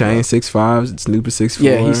know 2 Chainz 6'5". Snoop is 6'4".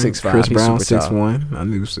 Yeah, he's 6'5". Chris He's Brown super tall. 6'1". I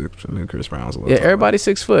knew Chris Brown was a little. Yeah, everybody's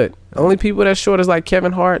 6 foot. Only people that's short is like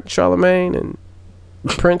Kevin Hart, Charlemagne, and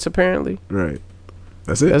Prince apparently. Right.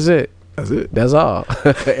 That's it. That's all.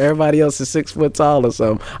 Everybody else is 6 foot tall or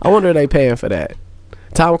something. I wonder if they paying for that.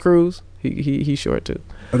 Tom Cruise, he's short too.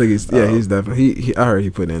 I think he's definitely. I heard he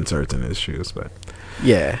put inserts in his shoes, but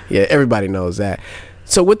yeah, everybody knows that.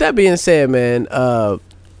 So with that being said, man,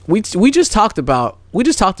 we just talked about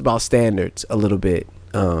standards a little bit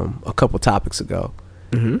a couple topics ago,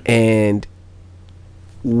 and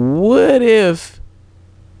what if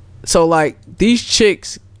like these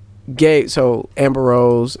chicks gave Amber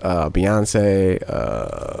Rose, Beyonce,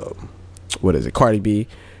 what is it, Cardi B,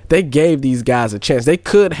 they gave these guys a chance. They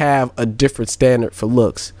could have a different standard for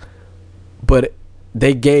looks, but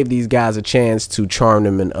they gave these guys a chance to charm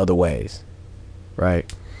them in other ways,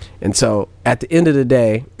 right? And so at the end of the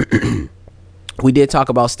day, we did talk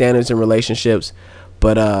about standards in relationships,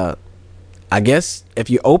 but I guess if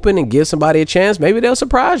you're open and give somebody a chance, maybe they'll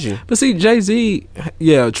surprise you. But see, Jay-Z,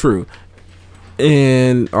 yeah, true.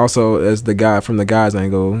 And also, as the guy from the guy's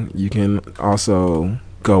angle, you can also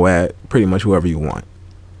go at pretty much whoever you want.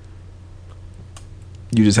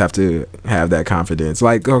 You just have to have that confidence.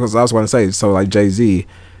 Like, because I was going to say, so like Jay-Z,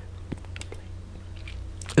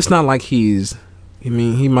 it's not like he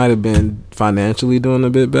might have been financially doing a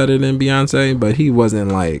bit better than Beyonce, but he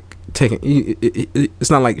wasn't like it's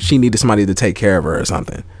not like she needed somebody to take care of her or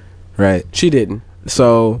something, right? She didn't.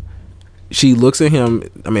 So she looks at him.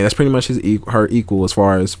 I mean, that's pretty much her equal as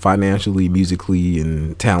far as financially, musically,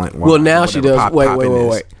 and talent. Well, now she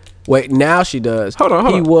does. Wait. Now she does. Hold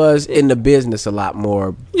on. He was in the business a lot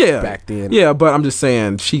more. Yeah, back then. Yeah, but I'm just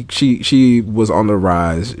saying she was on the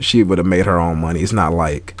rise. She would have made her own money. It's not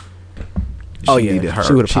like she needed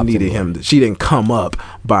her. She needed him. She didn't come up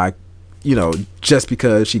by, just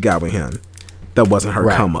because she got with him. That wasn't her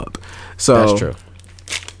come up. So that's true.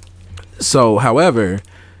 So, however,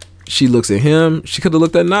 she looks at him, she could have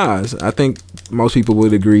looked at Nas. I think most people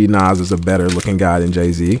would agree Nas is a better looking guy than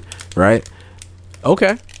Jay-Z, right?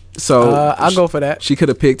 Okay. So I'll go for that. She could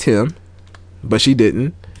have picked him, but she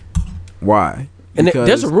didn't. Why? And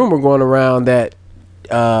there's a rumor going around that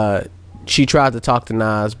she tried to talk to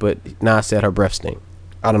Nas, but Nas said her breath stink.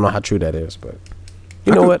 I don't know how true that is, but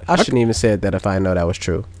you know what? I shouldn't even said that if I know that was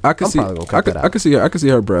true. I could see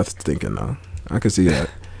her breath stinking though. I could see that.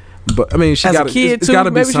 But I mean, it's got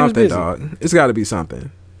to be something, dog. It's got to be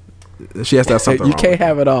something. She has to have something. You can't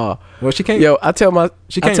have it all. Well, she can't. Yo, I tell my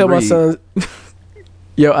son.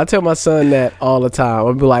 Yo, I tell my son that all the time.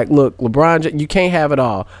 I'll be like, look, LeBron, you can't have it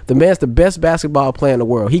all. The man's the best basketball player in the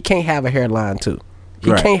world. He can't have a hairline too.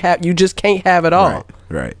 You just can't have it all.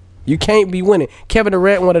 Right. You can't be winning. Kevin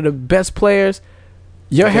Durant, one of the best players.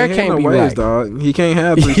 Your hair can't be waves, right. Dog. He can't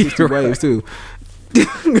have 360 waves too.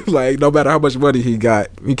 Like no matter how much money he got,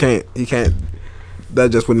 he can't. That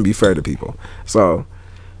just wouldn't be fair to people. So,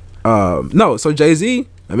 no. So Jay-Z,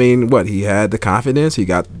 I mean, what he had the confidence, he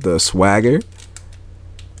got the swagger,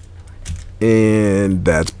 and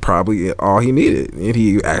that's probably all he needed. And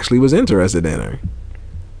he actually was interested in her.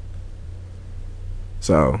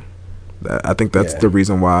 So, I think that's the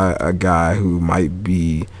reason why a guy who might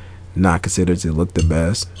be not considered to look the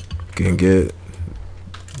best can get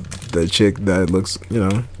the chick that looks,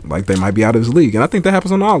 like they might be out of his league. And I think that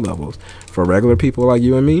happens on all levels. For regular people like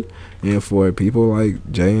you and me, and for people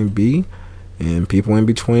like J and B, and people in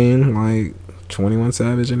between like 21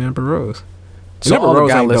 Savage and Amber Rose. So Amber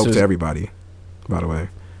Rose ain't dope to everybody, by the way.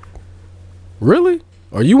 Really?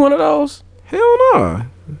 Are you one of those? Hell no.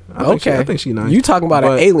 I think she nice. You talking about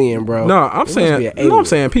an alien, bro. No, I'm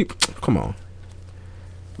saying people, come on.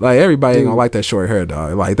 Like, everybody ain't gonna like that short hair,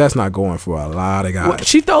 dog. Like, that's not going for a lot of guys. Well,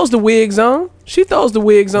 she throws the wigs on.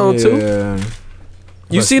 Too.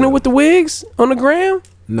 You seen her with the wigs on the gram?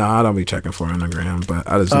 No, I don't be checking for her on the gram, but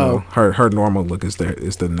I just know her normal look is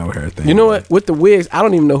the no hair thing. You know what? With the wigs, I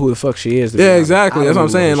don't even know who the fuck she is. Yeah, exactly. That's what I'm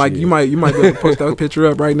saying. Like, you might be able to post that picture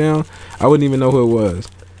up right now. I wouldn't even know who it was.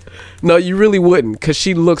 No, you really wouldn't, because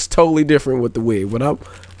she looks totally different with the wig. But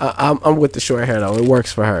I'm with the short hair though. It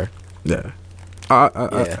works for her. Yeah.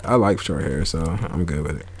 I like short hair, so I'm good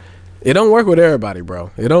with it. It don't work with everybody,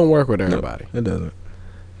 bro. It don't work with everybody. No, it doesn't.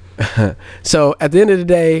 So at the end of the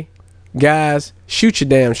day, guys, shoot your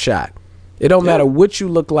damn shot. It don't matter what you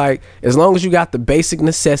look like, as long as you got the basic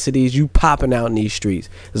necessities, you popping out in these streets.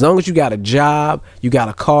 As long as you got a job, you got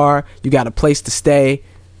a car, you got a place to stay,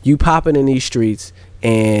 you popping in these streets,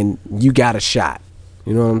 and you got a shot.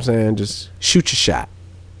 You know what I'm saying? Just shoot your shot.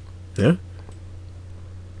 Yeah.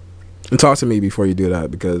 And talk to me before you do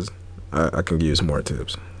that, because I can use more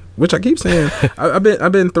tips. Which I keep saying. I've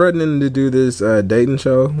been threatening to do this dating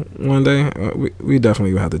show one day. We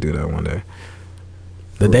definitely will have to do that one day.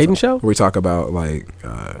 The dating show? Where we talk about like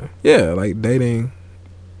dating,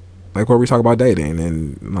 like where we talk about dating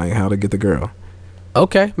and like how to get the girl.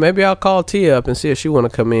 Okay, maybe I'll call Tia up and see if she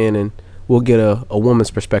want to come in, and we'll get a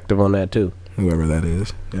woman's perspective on that too. Whoever that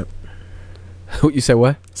is. Yep. You say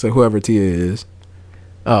what? So whoever Tia is.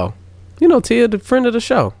 Oh. You know Tia, the friend of the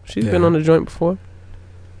show. She's been on the joint before.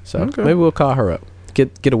 So maybe we'll call her up.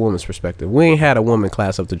 Get a woman's perspective. We ain't had a woman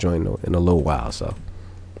class up the joint in a little while, so.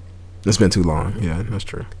 It's been too long. Yeah, that's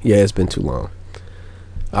true. Yeah, it's been too long.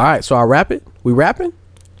 All right, so I'll wrap it. We rapping?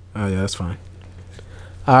 Oh, yeah, that's fine.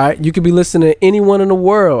 All right, you could be listening to anyone in the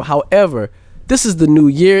world. However, this is the new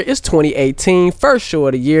year. It's 2018, first show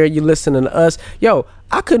of the year. You listening to us. Yo,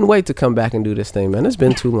 I couldn't wait to come back and do this thing, man. It's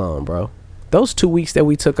been too long, bro. Those 2 weeks that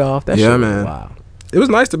we took off, that shit was wild. It was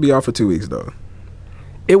nice to be off for 2 weeks, though.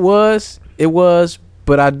 It was,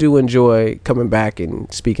 but I do enjoy coming back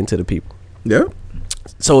and speaking to the people. Yeah.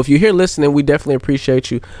 So if you're here listening, we definitely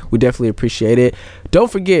appreciate you. We definitely appreciate it.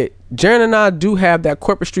 Don't forget, Jerren and I do have that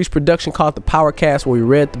Corporate Streets production called The Powercast, where we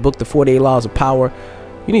read the book, The 48 Laws of Power.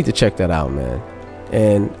 You need to check that out, man.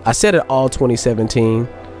 And I said it all 2017.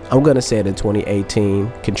 I'm going to say it in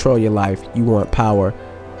 2018. Control your life. You want power.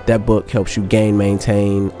 That book helps you gain,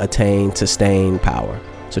 maintain, attain, sustain power.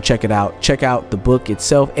 So check it out. Check out the book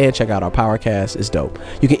itself and check out our Powercast. It's dope.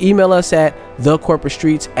 You can email us at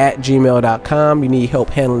thecorporatestreets@gmail.com. You need help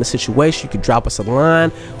handling the situation, you can drop us a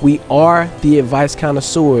line. We are the advice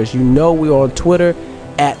connoisseurs. You know we're on Twitter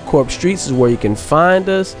 @CorpStreets is where you can find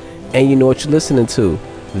us, and you know what you're listening to.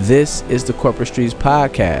 This is the Corporate Streets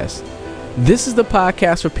Podcast. This is the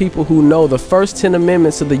podcast for people who know the first 10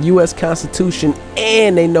 amendments of the U.S. Constitution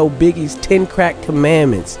and they know Biggie's 10 crack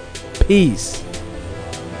commandments. Peace.